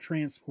and on a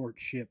transport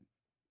ship.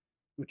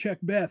 Go check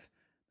Beth,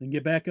 then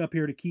get back up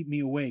here to keep me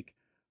awake.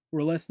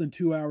 We're less than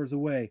 2 hours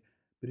away,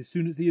 but as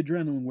soon as the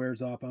adrenaline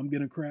wears off, I'm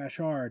going to crash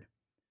hard.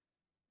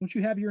 Don't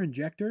you have your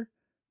injector?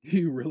 Do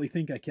you really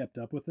think I kept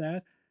up with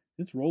that?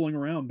 It's rolling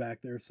around back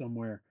there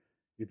somewhere.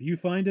 If you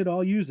find it,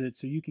 I'll use it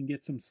so you can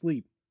get some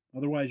sleep.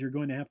 Otherwise, you're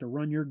going to have to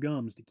run your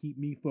gums to keep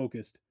me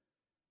focused.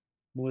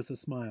 Melissa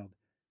smiled.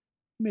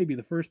 You may be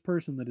the first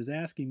person that is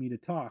asking me to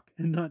talk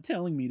and not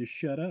telling me to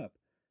shut up.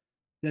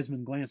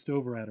 Desmond glanced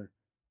over at her.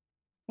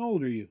 How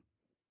old are you?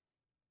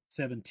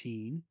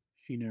 17.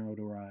 She narrowed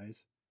her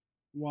eyes.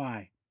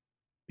 Why?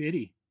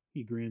 Pity,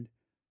 he grinned.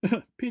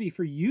 Pity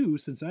for you,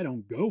 since I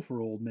don't go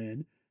for old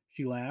men,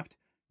 she laughed,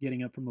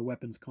 getting up from the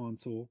weapons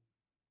console.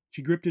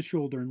 She gripped his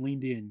shoulder and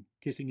leaned in,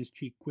 kissing his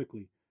cheek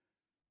quickly.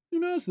 Who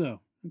knows,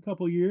 though? In a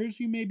couple years,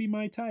 you may be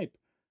my type.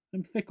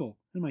 I'm fickle,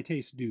 and my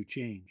tastes do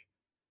change.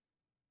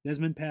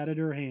 Desmond patted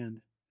her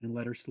hand and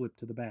let her slip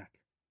to the back.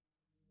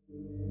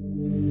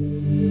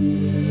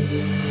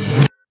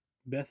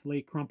 Beth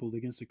lay crumpled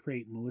against a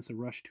crate, and Melissa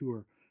rushed to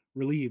her,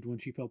 relieved when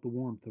she felt the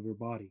warmth of her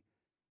body.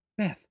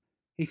 Beth!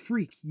 Hey,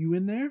 freak, you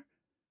in there?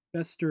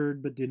 Beth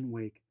stirred but didn't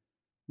wake.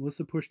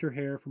 Melissa pushed her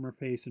hair from her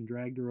face and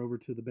dragged her over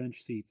to the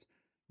bench seats,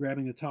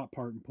 grabbing the top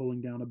part and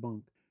pulling down a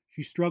bunk.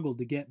 She struggled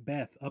to get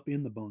Beth up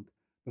in the bunk,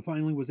 but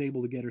finally was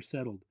able to get her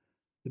settled,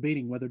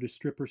 debating whether to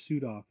strip her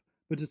suit off,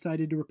 but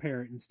decided to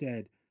repair it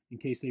instead, in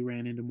case they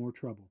ran into more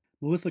trouble.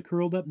 Melissa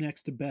curled up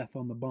next to Beth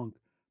on the bunk,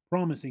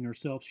 promising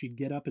herself she'd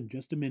get up in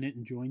just a minute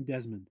and join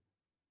Desmond.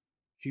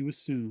 She was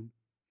soon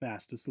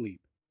fast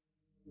asleep.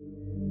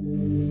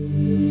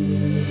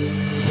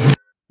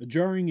 A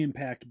jarring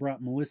impact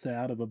brought Melissa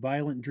out of a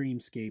violent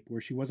dreamscape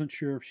where she wasn't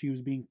sure if she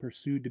was being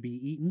pursued to be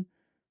eaten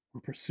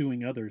or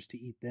pursuing others to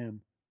eat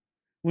them.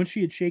 Once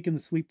she had shaken the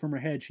sleep from her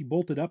head, she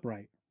bolted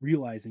upright,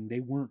 realizing they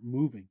weren't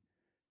moving.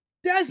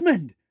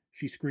 Desmond!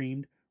 She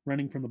screamed,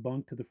 running from the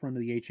bunk to the front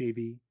of the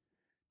HAV.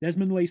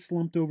 Desmond lay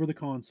slumped over the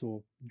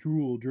console,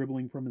 drool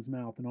dribbling from his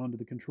mouth and onto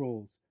the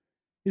controls.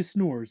 His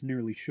snores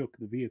nearly shook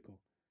the vehicle.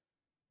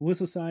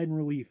 Melissa sighed in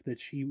relief that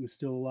she was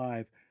still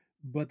alive,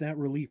 but that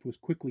relief was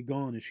quickly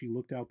gone as she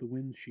looked out the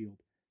windshield.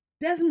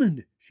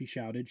 Desmond! She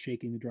shouted,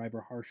 shaking the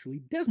driver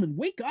harshly. Desmond,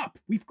 wake up!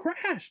 We've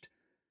crashed!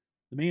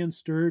 The man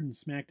stirred and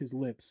smacked his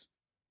lips.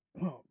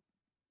 Oh,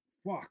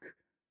 fuck.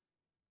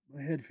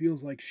 My head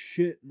feels like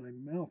shit. My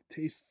mouth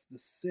tastes the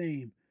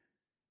same.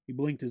 He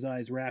blinked his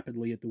eyes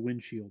rapidly at the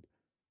windshield.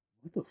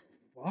 What the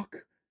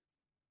fuck?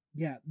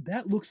 Yeah,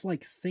 that looks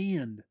like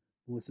sand,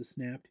 Melissa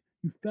snapped.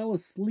 You fell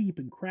asleep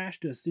and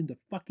crashed us into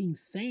fucking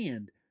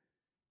sand.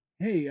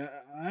 Hey,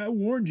 I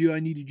warned you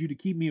I needed you to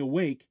keep me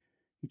awake.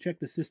 He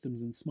checked the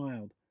systems and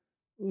smiled.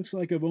 Looks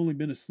like I've only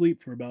been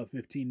asleep for about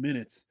 15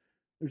 minutes.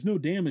 There's no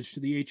damage to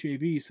the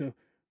HAV, so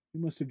we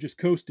must have just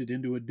coasted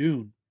into a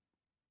dune.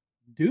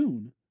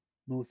 Dune?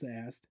 Melissa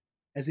asked.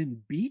 As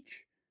in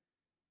beach?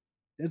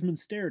 Desmond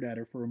stared at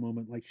her for a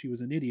moment like she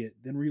was an idiot,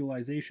 then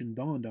realization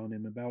dawned on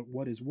him about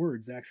what his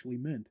words actually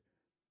meant.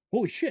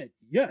 Holy shit,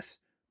 yes!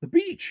 The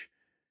beach!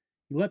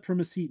 He leapt from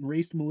his seat and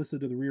raced Melissa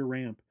to the rear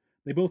ramp.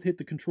 They both hit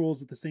the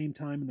controls at the same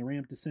time, and the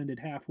ramp descended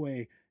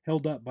halfway,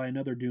 held up by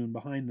another dune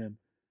behind them.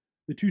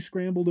 The two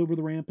scrambled over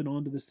the ramp and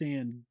onto the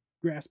sand,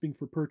 grasping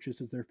for purchase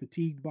as their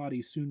fatigued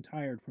bodies soon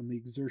tired from the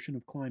exertion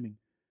of climbing.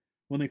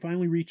 When they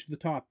finally reached the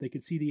top, they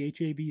could see the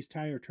HAV's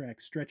tire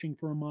tracks stretching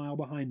for a mile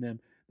behind them,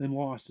 then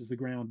lost as the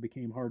ground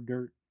became hard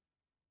dirt.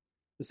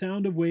 The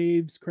sound of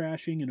waves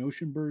crashing and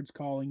ocean birds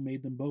calling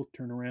made them both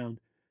turn around.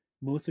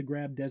 Melissa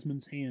grabbed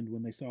Desmond's hand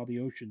when they saw the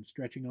ocean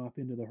stretching off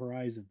into the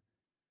horizon.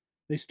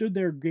 They stood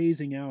there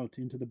gazing out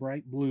into the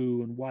bright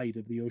blue and white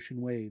of the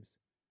ocean waves.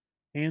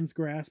 Hands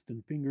grasped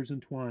and fingers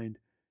entwined,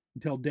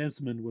 until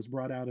Desmond was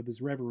brought out of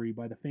his reverie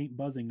by the faint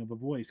buzzing of a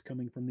voice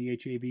coming from the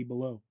HAV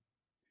below.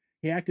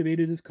 He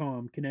activated his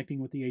comm, connecting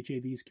with the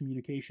HAV's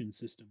communication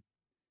system.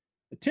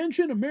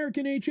 Attention,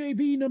 American HAV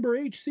number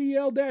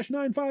HCL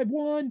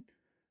 951.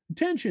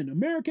 Attention,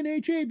 American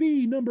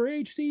HAV number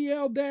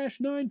HCL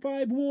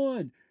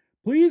 951.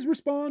 Please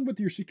respond with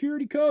your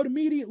security code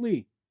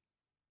immediately.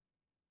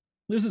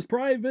 This is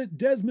Private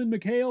Desmond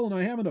McHale, and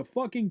I haven't a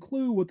fucking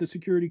clue what the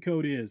security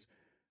code is.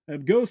 I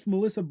have Ghost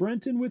Melissa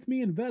Brenton with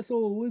me and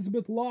Vessel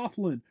Elizabeth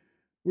Laughlin.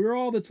 We're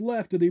all that's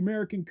left of the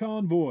American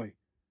convoy.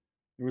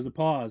 There was a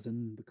pause,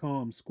 and the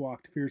comm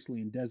squawked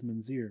fiercely in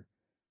Desmond's ear.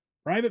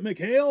 Private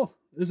McHale,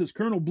 this is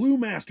Colonel Blue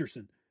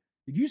Masterson.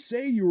 Did you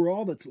say you were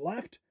all that's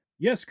left?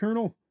 Yes,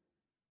 Colonel.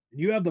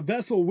 And you have the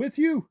vessel with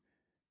you?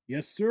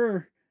 Yes,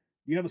 sir.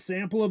 You have a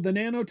sample of the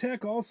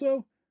nanotech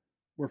also?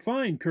 We're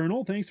fine,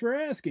 Colonel. Thanks for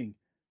asking.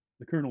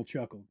 The colonel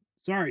chuckled.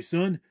 Sorry,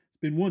 son.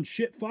 It's been one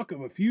shit fuck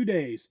of a few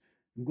days.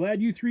 I'm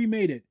glad you three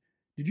made it.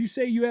 Did you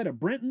say you had a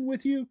Brenton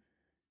with you?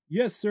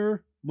 Yes,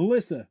 sir.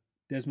 Melissa.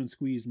 Desmond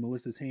squeezed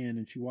Melissa's hand,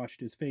 and she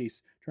watched his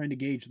face, trying to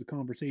gauge the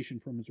conversation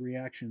from his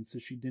reaction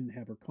since she didn't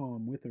have her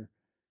comm with her.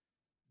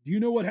 Do you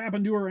know what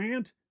happened to her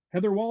aunt,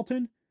 Heather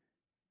Walton?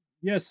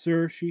 Yes,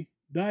 sir. She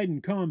died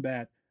in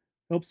combat.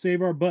 Helped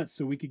save our butts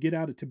so we could get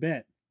out of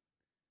Tibet.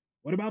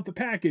 What about the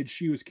package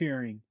she was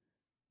carrying?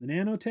 The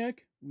nanotech?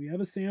 We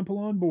have a sample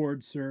on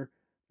board, sir.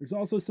 There's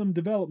also some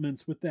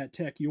developments with that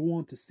tech you'll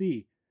want to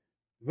see.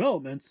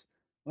 Developments?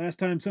 Last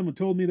time someone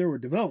told me there were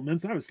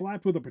developments, I was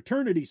slapped with a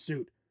paternity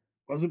suit.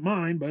 Wasn't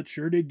mine, but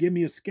sure did give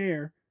me a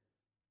scare.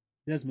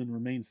 Desmond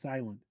remained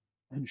silent,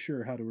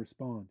 unsure how to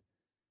respond.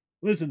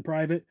 Listen,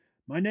 Private,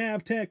 my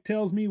nav tech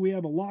tells me we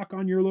have a lock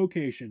on your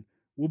location.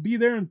 We'll be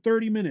there in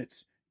 30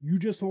 minutes. You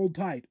just hold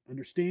tight,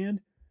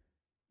 understand?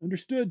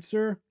 Understood,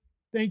 sir.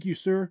 Thank you,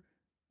 sir.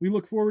 We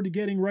look forward to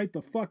getting right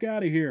the fuck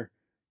out of here.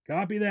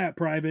 Copy that,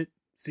 Private.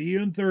 See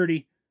you in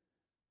 30.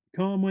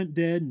 The comm went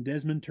dead, and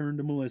Desmond turned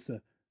to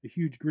Melissa, a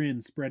huge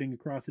grin spreading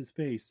across his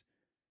face.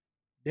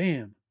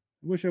 Damn,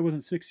 I wish I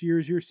wasn't 6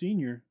 years your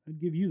senior. I'd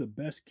give you the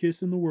best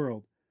kiss in the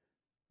world.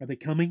 Are they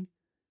coming?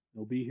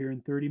 They'll be here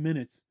in 30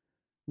 minutes.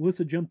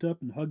 Melissa jumped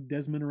up and hugged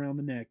Desmond around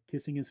the neck,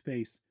 kissing his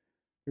face.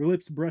 Their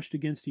lips brushed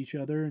against each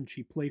other, and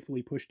she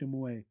playfully pushed him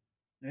away.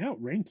 I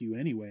outrank you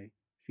anyway,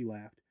 she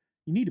laughed.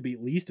 You need to be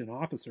at least an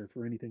officer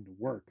for anything to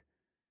work.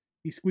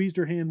 He squeezed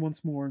her hand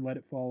once more and let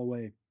it fall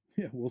away.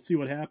 Yeah, we'll see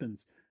what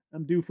happens.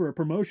 I'm due for a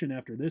promotion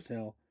after this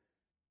hell.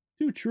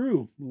 Too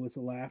true,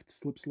 Melissa laughed,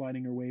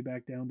 slip-sliding her way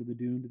back down to the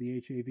dune to the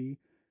HAV.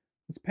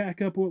 Let's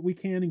pack up what we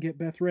can and get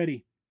Beth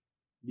ready.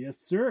 Yes,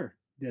 sir,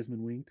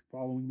 Desmond winked,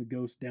 following the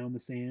ghost down the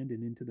sand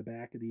and into the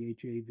back of the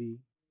HAV.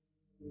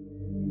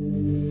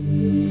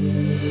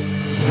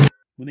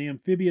 When the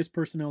amphibious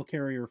personnel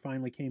carrier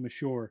finally came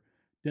ashore,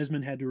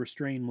 Desmond had to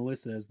restrain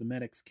Melissa as the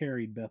medics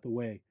carried Beth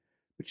away.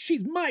 But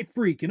she's my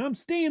freak, and I'm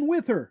staying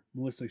with her,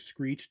 Melissa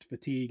screeched,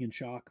 fatigue and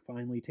shock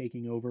finally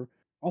taking over.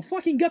 I'll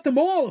fucking gut them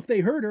all if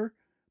they hurt her.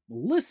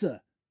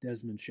 Melissa,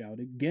 Desmond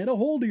shouted, get a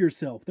hold of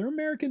yourself. They're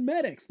American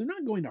medics. They're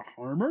not going to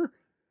harm her.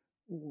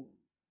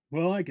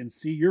 Well, I can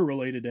see you're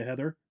related to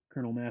Heather,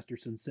 Colonel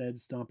Masterson said,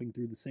 stomping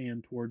through the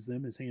sand towards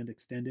them, his hand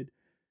extended.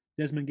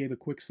 Desmond gave a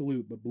quick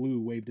salute, but Blue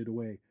waved it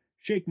away.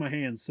 Shake my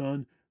hand,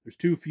 son. There's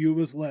too few of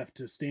us left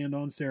to stand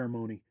on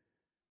ceremony.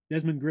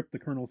 Desmond gripped the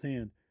colonel's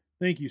hand.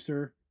 Thank you,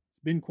 sir.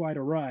 It's been quite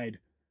a ride.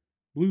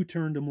 Blue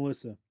turned to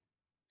Melissa.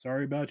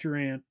 Sorry about your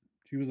aunt.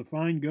 She was a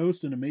fine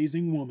ghost and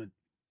amazing woman.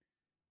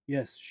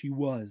 Yes, she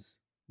was,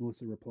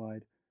 Melissa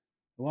replied.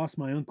 I lost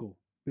my uncle,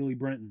 Billy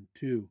Brenton,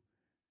 too.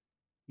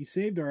 He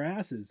saved our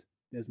asses,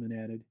 Desmond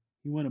added.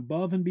 He went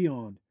above and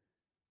beyond.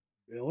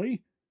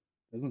 Billy?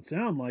 Doesn't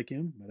sound like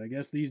him, but I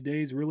guess these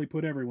days really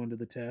put everyone to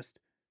the test.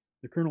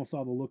 The colonel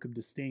saw the look of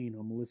disdain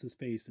on Melissa's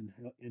face, and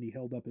he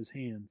held up his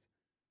hands.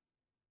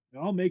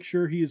 I'll make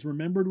sure he is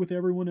remembered with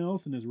everyone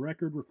else, and his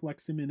record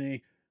reflects him in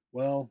a,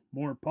 well,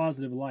 more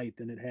positive light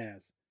than it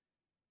has.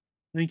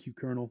 Thank you,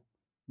 Colonel,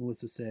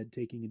 Melissa said,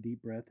 taking a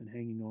deep breath and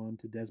hanging on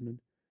to Desmond.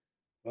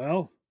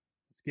 Well,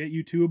 let's get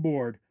you two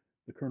aboard,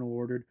 the colonel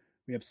ordered.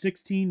 We have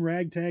 16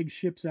 ragtag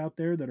ships out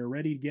there that are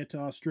ready to get to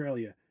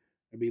Australia.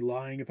 I'd be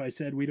lying if I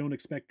said we don't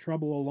expect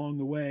trouble along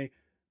the way,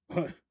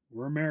 but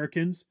we're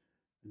Americans,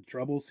 and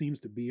trouble seems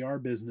to be our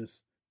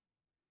business.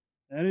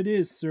 That it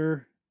is,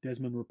 sir,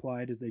 Desmond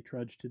replied as they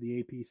trudged to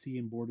the APC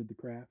and boarded the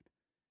craft.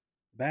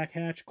 The back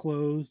hatch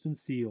closed and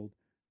sealed,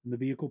 and the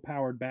vehicle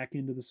powered back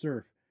into the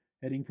surf,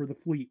 heading for the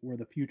fleet where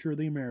the future of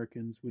the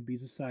Americans would be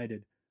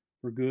decided,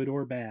 for good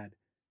or bad,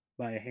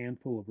 by a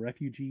handful of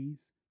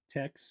refugees,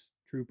 techs,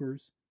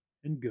 troopers,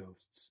 and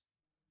ghosts.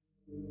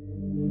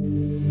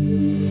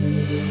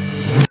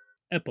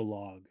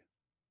 Epilogue.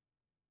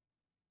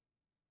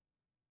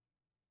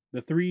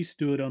 The three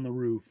stood on the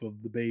roof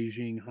of the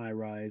Beijing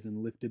high-rise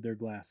and lifted their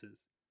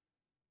glasses.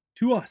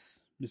 To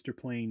us, Mr.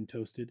 Plain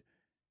toasted,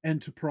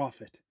 and to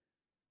profit.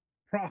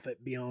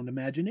 Profit beyond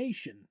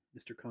imagination,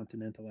 Mr.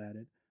 Continental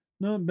added.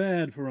 Not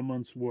bad for a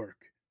month's work.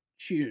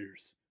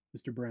 Cheers,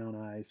 Mr. Brown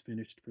Eyes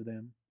finished for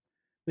them.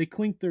 They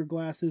clinked their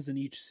glasses and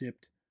each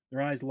sipped,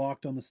 their eyes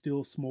locked on the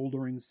still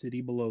smoldering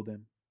city below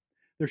them.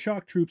 Their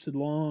shock troops had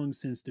long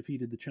since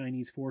defeated the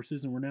Chinese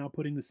forces and were now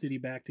putting the city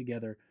back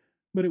together,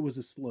 but it was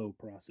a slow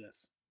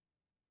process.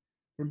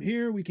 From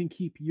here, we can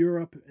keep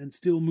Europe and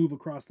still move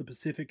across the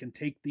Pacific and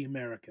take the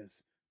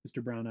Americas,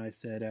 Mr. Brown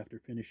Eyes said after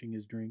finishing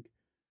his drink.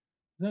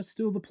 Is that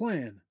still the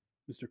plan?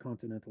 Mr.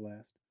 Continental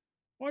asked.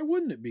 Why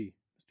wouldn't it be?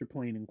 Mr.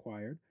 Plain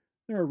inquired.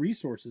 There are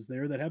resources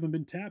there that haven't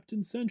been tapped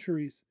in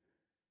centuries.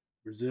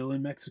 Brazil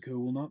and Mexico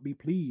will not be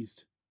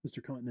pleased,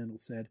 Mr. Continental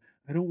said.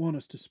 I don't want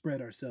us to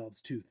spread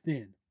ourselves too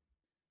thin.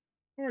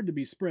 Hard to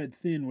be spread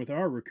thin with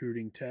our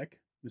recruiting tech,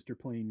 Mr.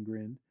 Plain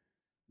grinned.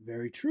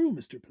 Very true,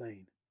 Mr.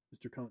 Plain,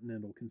 Mr.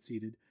 Continental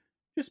conceded.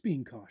 Just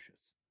being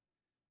cautious.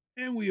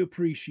 And we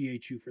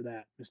appreciate you for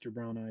that, Mr.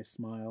 Brown Eyes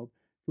smiled,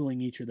 filling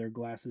each of their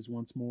glasses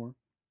once more.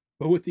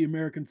 But with the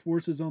American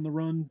forces on the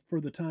run for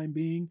the time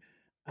being,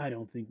 I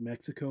don't think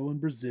Mexico and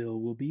Brazil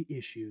will be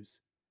issues.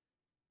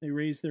 They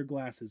raised their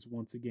glasses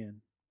once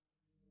again.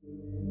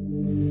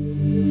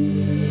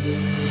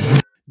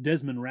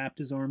 Desmond wrapped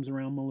his arms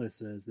around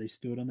Melissa as they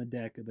stood on the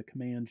deck of the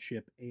command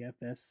ship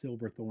AFS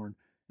Silverthorn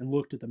and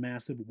looked at the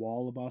massive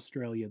wall of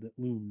Australia that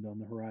loomed on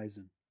the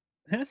horizon.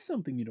 That's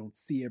something you don't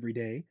see every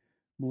day,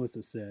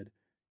 Melissa said.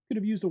 Could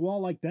have used a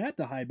wall like that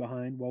to hide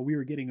behind while we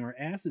were getting our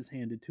asses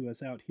handed to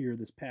us out here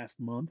this past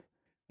month.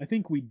 I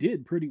think we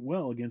did pretty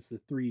well against the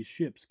three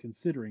ships,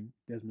 considering,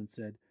 Desmond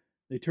said.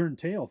 They turned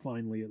tail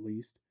finally, at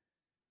least.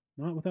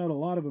 Not without a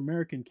lot of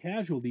American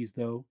casualties,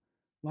 though.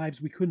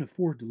 Lives we couldn't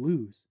afford to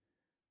lose.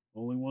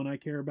 Only one I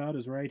care about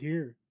is right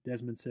here,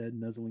 Desmond said,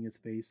 nuzzling his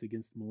face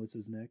against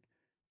Melissa's neck.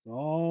 It's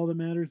all that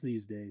matters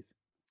these days.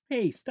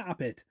 Hey,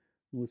 stop it,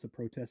 Melissa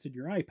protested.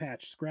 Your eye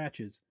patch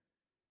scratches.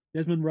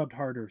 Desmond rubbed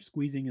harder,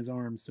 squeezing his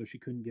arms so she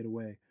couldn't get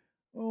away.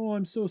 Oh,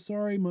 I'm so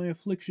sorry my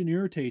affliction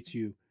irritates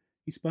you.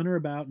 He spun her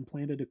about and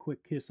planted a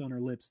quick kiss on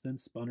her lips, then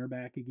spun her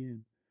back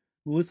again.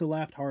 Melissa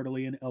laughed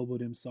heartily and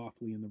elbowed him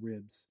softly in the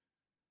ribs.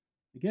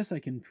 I guess I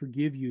can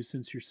forgive you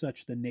since you're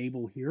such the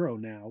naval hero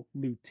now,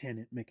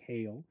 Lieutenant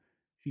McHale,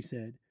 she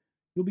said.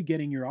 You'll be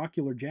getting your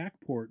ocular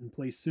jackport in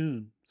place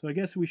soon, so I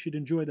guess we should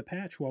enjoy the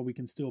patch while we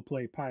can still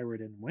play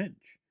pirate and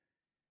wench.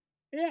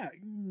 Yeah,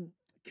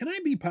 can I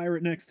be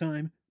pirate next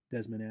time?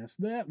 Desmond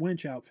asked. That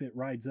wench outfit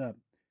rides up.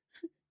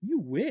 You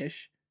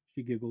wish,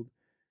 she giggled.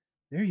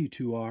 There you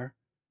two are,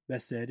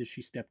 Beth said as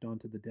she stepped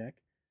onto the deck.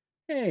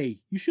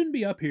 Hey, you shouldn't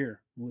be up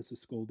here, Melissa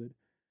scolded.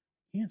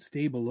 Can't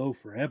stay below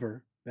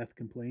forever, Beth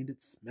complained.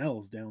 It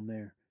smells down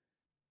there.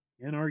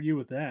 Can't argue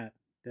with that,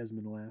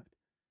 Desmond laughed.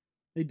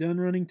 They done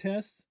running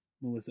tests?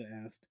 Melissa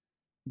asked.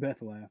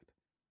 Beth laughed.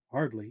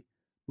 Hardly.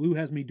 Blue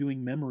has me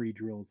doing memory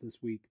drills this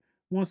week.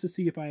 Wants to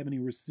see if I have any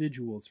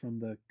residuals from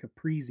the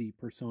Caprese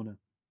persona.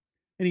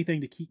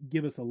 Anything to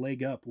give us a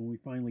leg up when we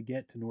finally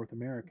get to North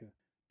America.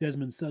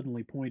 Desmond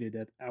suddenly pointed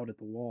out at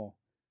the wall.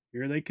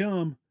 Here they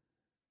come.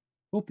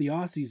 Hope the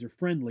Aussies are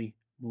friendly,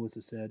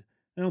 Melissa said.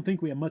 I don't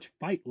think we have much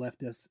fight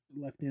left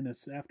in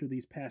us after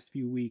these past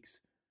few weeks.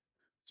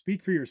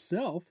 Speak for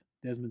yourself,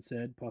 Desmond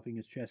said, puffing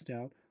his chest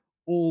out.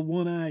 Old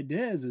One-Eyed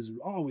Des is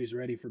always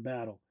ready for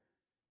battle.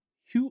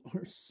 You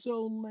are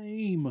so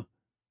lame,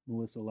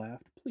 Melissa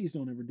laughed. Please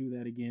don't ever do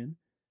that again.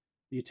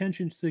 The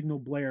attention signal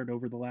blared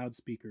over the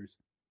loudspeakers.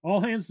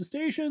 All hands to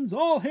stations!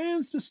 All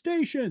hands to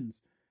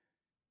stations!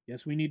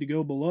 Guess we need to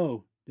go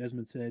below,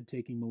 Desmond said,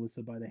 taking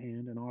Melissa by the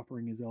hand and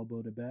offering his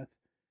elbow to Beth.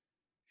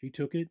 She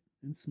took it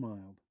and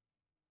smiled.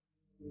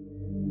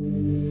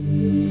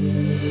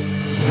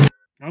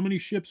 How many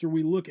ships are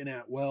we looking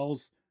at,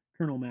 Wells?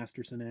 Colonel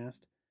Masterson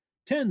asked.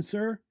 10,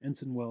 sir,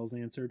 Ensign Wells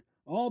answered.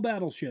 All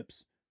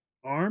battleships.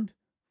 Armed,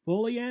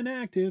 fully and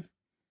active.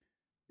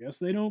 Guess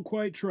they don't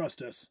quite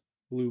trust us,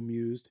 Blue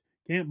mused.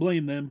 Can't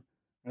blame them.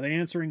 Are they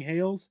answering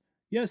hails?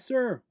 Yes,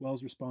 sir,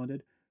 Wells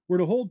responded. We're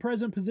to hold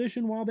present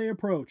position while they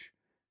approach.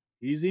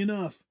 Easy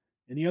enough.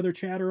 Any other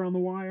chatter on the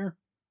wire?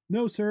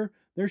 No, sir.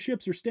 Their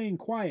ships are staying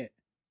quiet.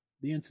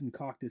 The ensign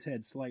cocked his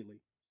head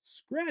slightly.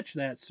 Scratch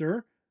that,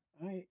 sir.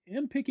 I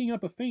am picking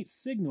up a faint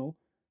signal.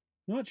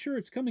 Not sure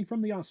it's coming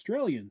from the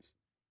Australians.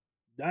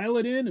 Dial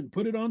it in and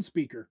put it on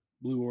speaker,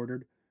 Blue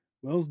ordered.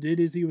 Wells did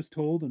as he was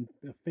told, and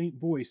a faint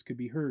voice could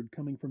be heard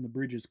coming from the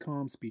bridge's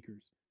comm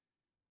speakers.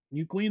 Can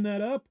you clean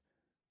that up?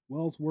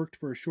 Wells worked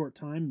for a short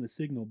time, and the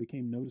signal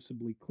became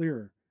noticeably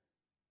clearer.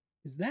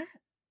 Is that?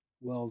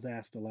 Wells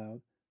asked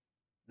aloud.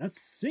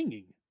 That's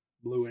singing,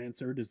 Blue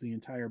answered as the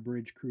entire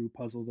bridge crew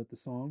puzzled at the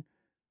song.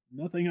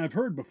 Nothing I've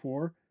heard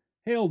before.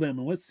 Hail them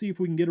and let's see if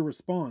we can get a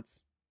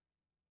response.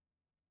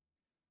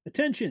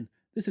 Attention!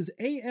 This is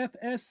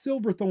AFS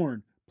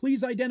Silverthorn.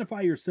 Please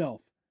identify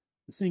yourself.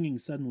 The singing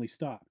suddenly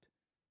stopped.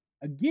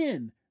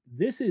 Again,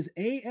 this is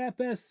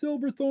AFS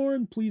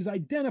Silverthorn. Please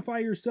identify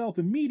yourself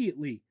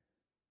immediately.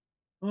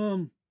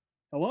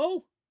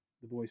 Hello?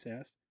 The voice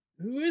asked.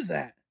 Who is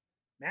that?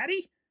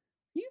 Maddie?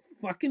 You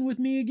fucking with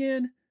me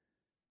again?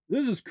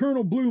 This is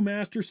Colonel Blue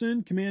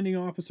Masterson, commanding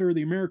officer of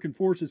the American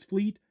Forces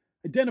Fleet.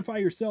 Identify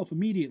yourself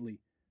immediately.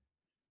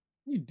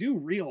 You do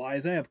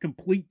realize I have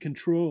complete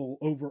control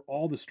over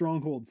all the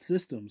Stronghold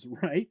systems,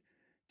 right?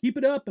 Keep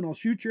it up and I'll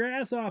shoot your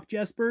ass off,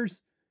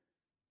 Jespers.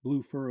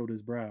 Blue furrowed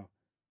his brow.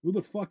 Who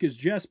the fuck is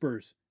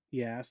Jespers?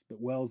 He asked,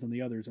 but Wells and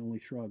the others only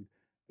shrugged.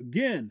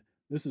 Again,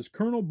 this is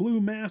Colonel Blue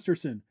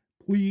Masterson.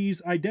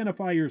 Please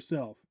identify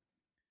yourself.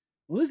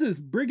 Well, this is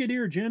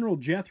Brigadier General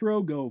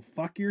Jethro. Go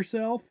fuck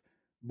yourself.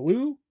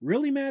 Blue?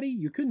 Really, Matty?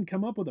 You couldn't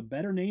come up with a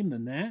better name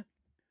than that?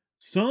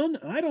 Son,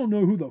 I don't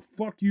know who the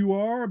fuck you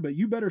are, but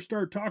you better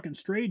start talking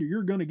straight or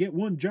you're going to get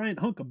one giant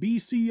hunk of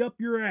BC up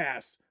your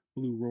ass,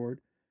 Blue roared.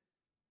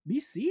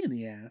 BC in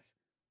the ass?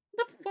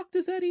 What the fuck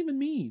does that even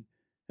mean?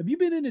 Have you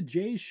been into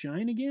Jay's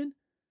Shine again?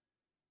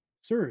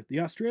 Sir, the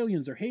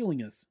Australians are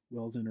hailing us,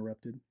 Wells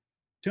interrupted.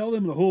 Tell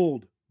them to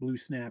hold, Blue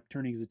snapped,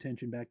 turning his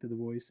attention back to the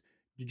voice.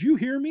 Did you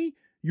hear me?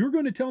 You're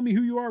going to tell me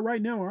who you are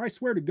right now, or I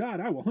swear to God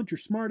I will hunt your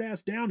smart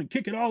ass down and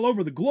kick it all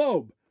over the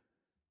globe.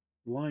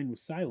 The line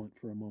was silent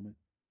for a moment.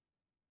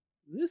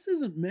 This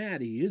isn't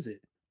Matty, is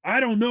it?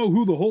 I don't know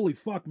who the holy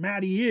fuck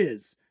Matty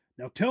is.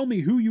 Now tell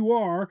me who you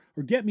are,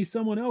 or get me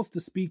someone else to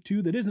speak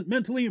to that isn't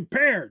mentally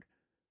impaired.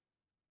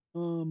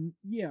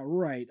 Yeah,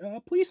 right.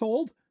 Please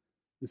hold.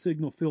 The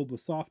signal filled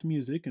with soft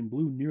music, and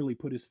Blue nearly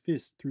put his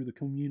fist through the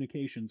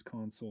communications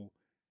console.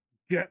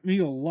 Get me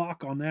a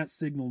lock on that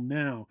signal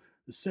now.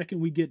 The second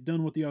we get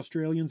done with the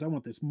Australians, I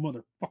want this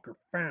motherfucker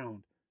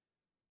found.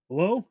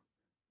 Hello?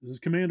 This is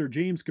Commander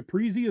James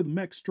Caprizi of the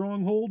MECH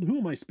Stronghold. Who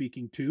am I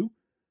speaking to?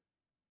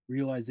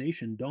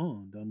 Realization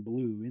dawned on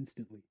Blue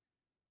instantly.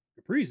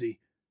 Caprizi?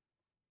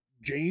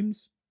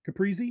 James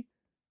Caprizi?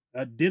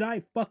 Did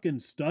I fucking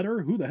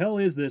stutter? Who the hell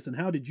is this, and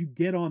how did you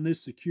get on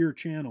this secure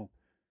channel?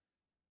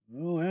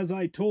 Well, as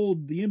I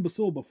told the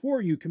imbecile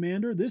before you,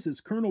 Commander, this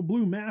is Colonel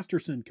Blue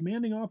Masterson,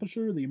 Commanding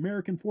Officer of the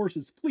American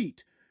Forces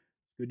Fleet.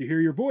 Good to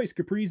hear your voice,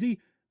 Caprizi.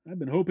 I've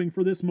been hoping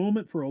for this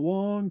moment for a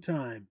long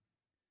time.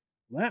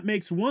 Well, that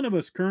makes one of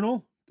us,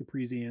 Colonel,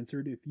 Caprizi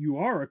answered, if you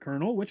are a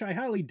colonel, which I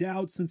highly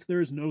doubt since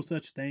there is no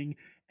such thing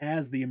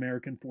as the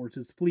American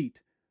Forces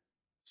Fleet.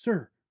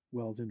 Sir,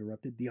 Wells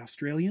interrupted, the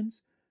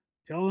Australians?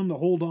 Tell them to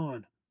hold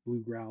on,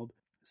 Blue growled.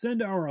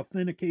 Send our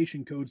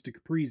authentication codes to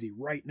Caprizi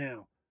right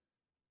now.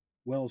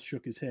 Wells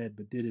shook his head,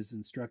 but did as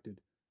instructed.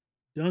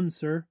 Done,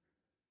 sir.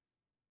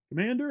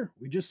 Commander,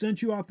 we just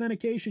sent you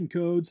authentication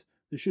codes.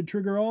 This should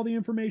trigger all the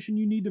information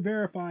you need to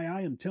verify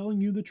I am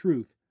telling you the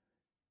truth.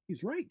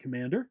 He's right,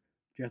 Commander,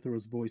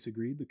 Jethro's voice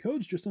agreed. The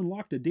codes just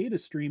unlocked a data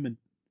stream and...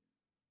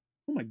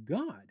 Oh my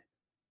God.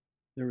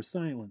 There was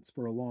silence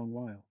for a long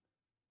while.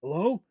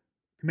 Hello?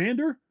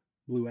 Commander?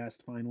 Blue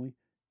asked finally.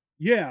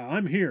 Yeah,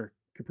 I'm here,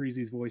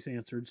 Caprizi's voice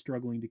answered,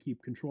 struggling to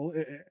keep control.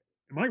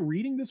 Am I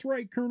reading this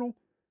right, Colonel?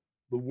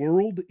 The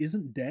world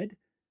isn't dead?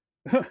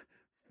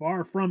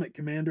 Far from it,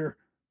 Commander,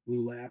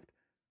 Blue laughed.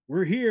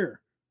 We're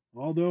here.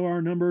 Although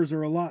our numbers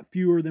are a lot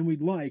fewer than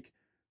we'd like,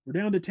 we're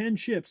down to 10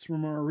 ships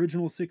from our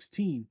original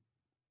 16.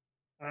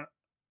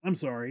 I'm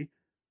sorry.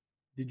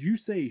 Did you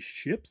say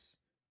ships?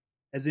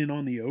 As in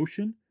on the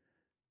ocean?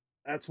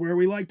 That's where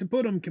we like to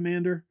put 'em,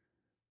 Commander.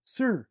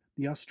 Sir,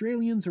 the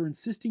Australians are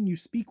insisting you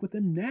speak with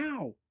them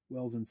now,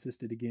 Wells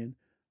insisted again.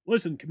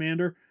 Listen,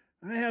 Commander,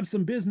 I have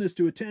some business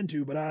to attend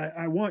to, but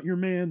I want your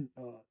man,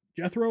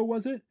 Jethro,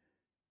 was it?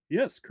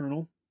 Yes,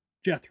 Colonel,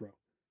 Jethro.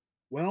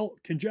 Well,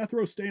 can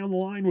Jethro stay on the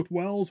line with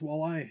Wells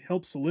while I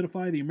help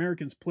solidify the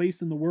Americans'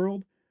 place in the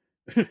world?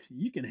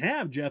 You can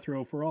have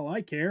Jethro for all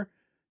I care,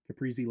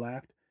 Caprizi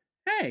laughed.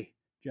 Hey,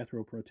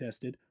 Jethro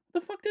protested. What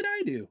the fuck did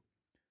I do?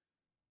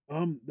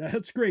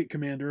 That's great,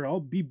 Commander. I'll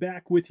be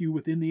back with you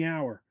within the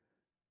hour.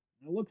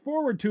 I look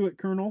forward to it,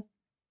 Colonel.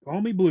 Call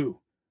me Blue.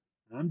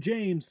 I'm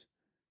James.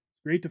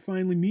 It's great to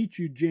finally meet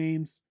you,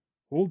 James.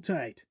 Hold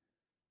tight.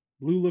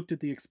 Blue looked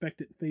at the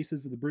expectant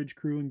faces of the bridge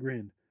crew and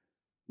grinned.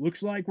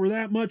 Looks like we're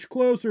that much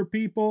closer,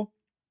 people.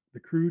 The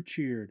crew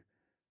cheered.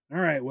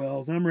 All right,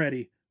 Wells, I'm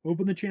ready.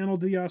 Open the channel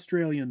to the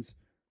Australians.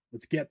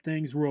 Let's get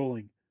things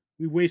rolling.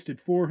 We've wasted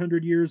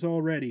 400 years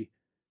already.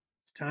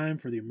 It's time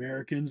for the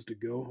Americans to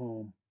go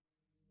home.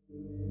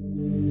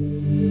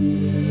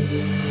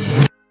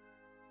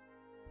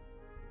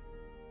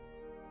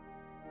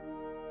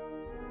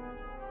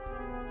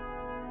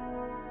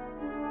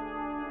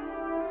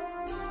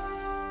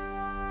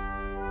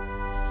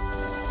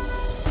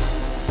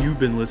 You've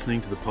been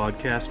listening to the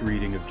podcast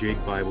reading of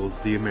Jake Bible's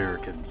The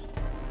Americans.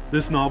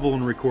 This novel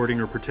and recording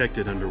are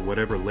protected under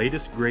whatever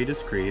latest,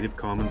 greatest Creative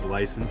Commons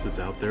license is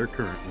out there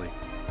currently.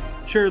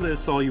 Share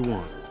this all you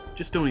want.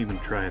 Just don't even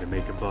try to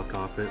make a buck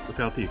off it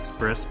without the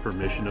express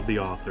permission of the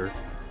author,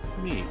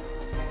 me.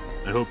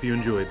 I hope you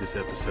enjoyed this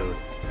episode.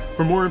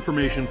 For more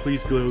information,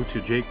 please go to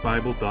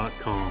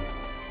jakebible.com.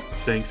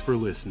 Thanks for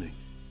listening.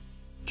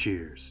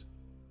 Cheers.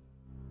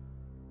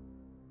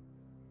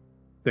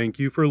 Thank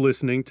you for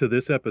listening to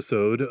this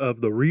episode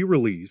of the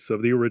re-release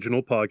of the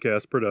original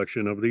podcast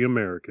production of The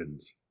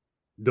Americans.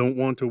 Don't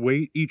want to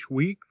wait each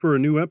week for a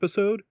new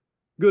episode?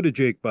 Go to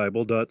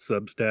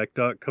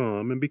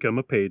jakebible.substack.com and become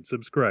a paid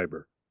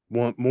subscriber.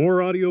 Want more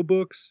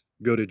audiobooks?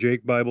 Go to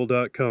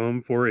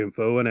jakebible.com for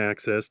info and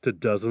access to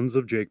dozens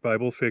of Jake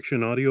Bible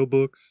fiction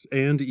audiobooks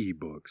and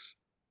ebooks.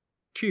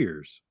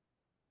 Cheers.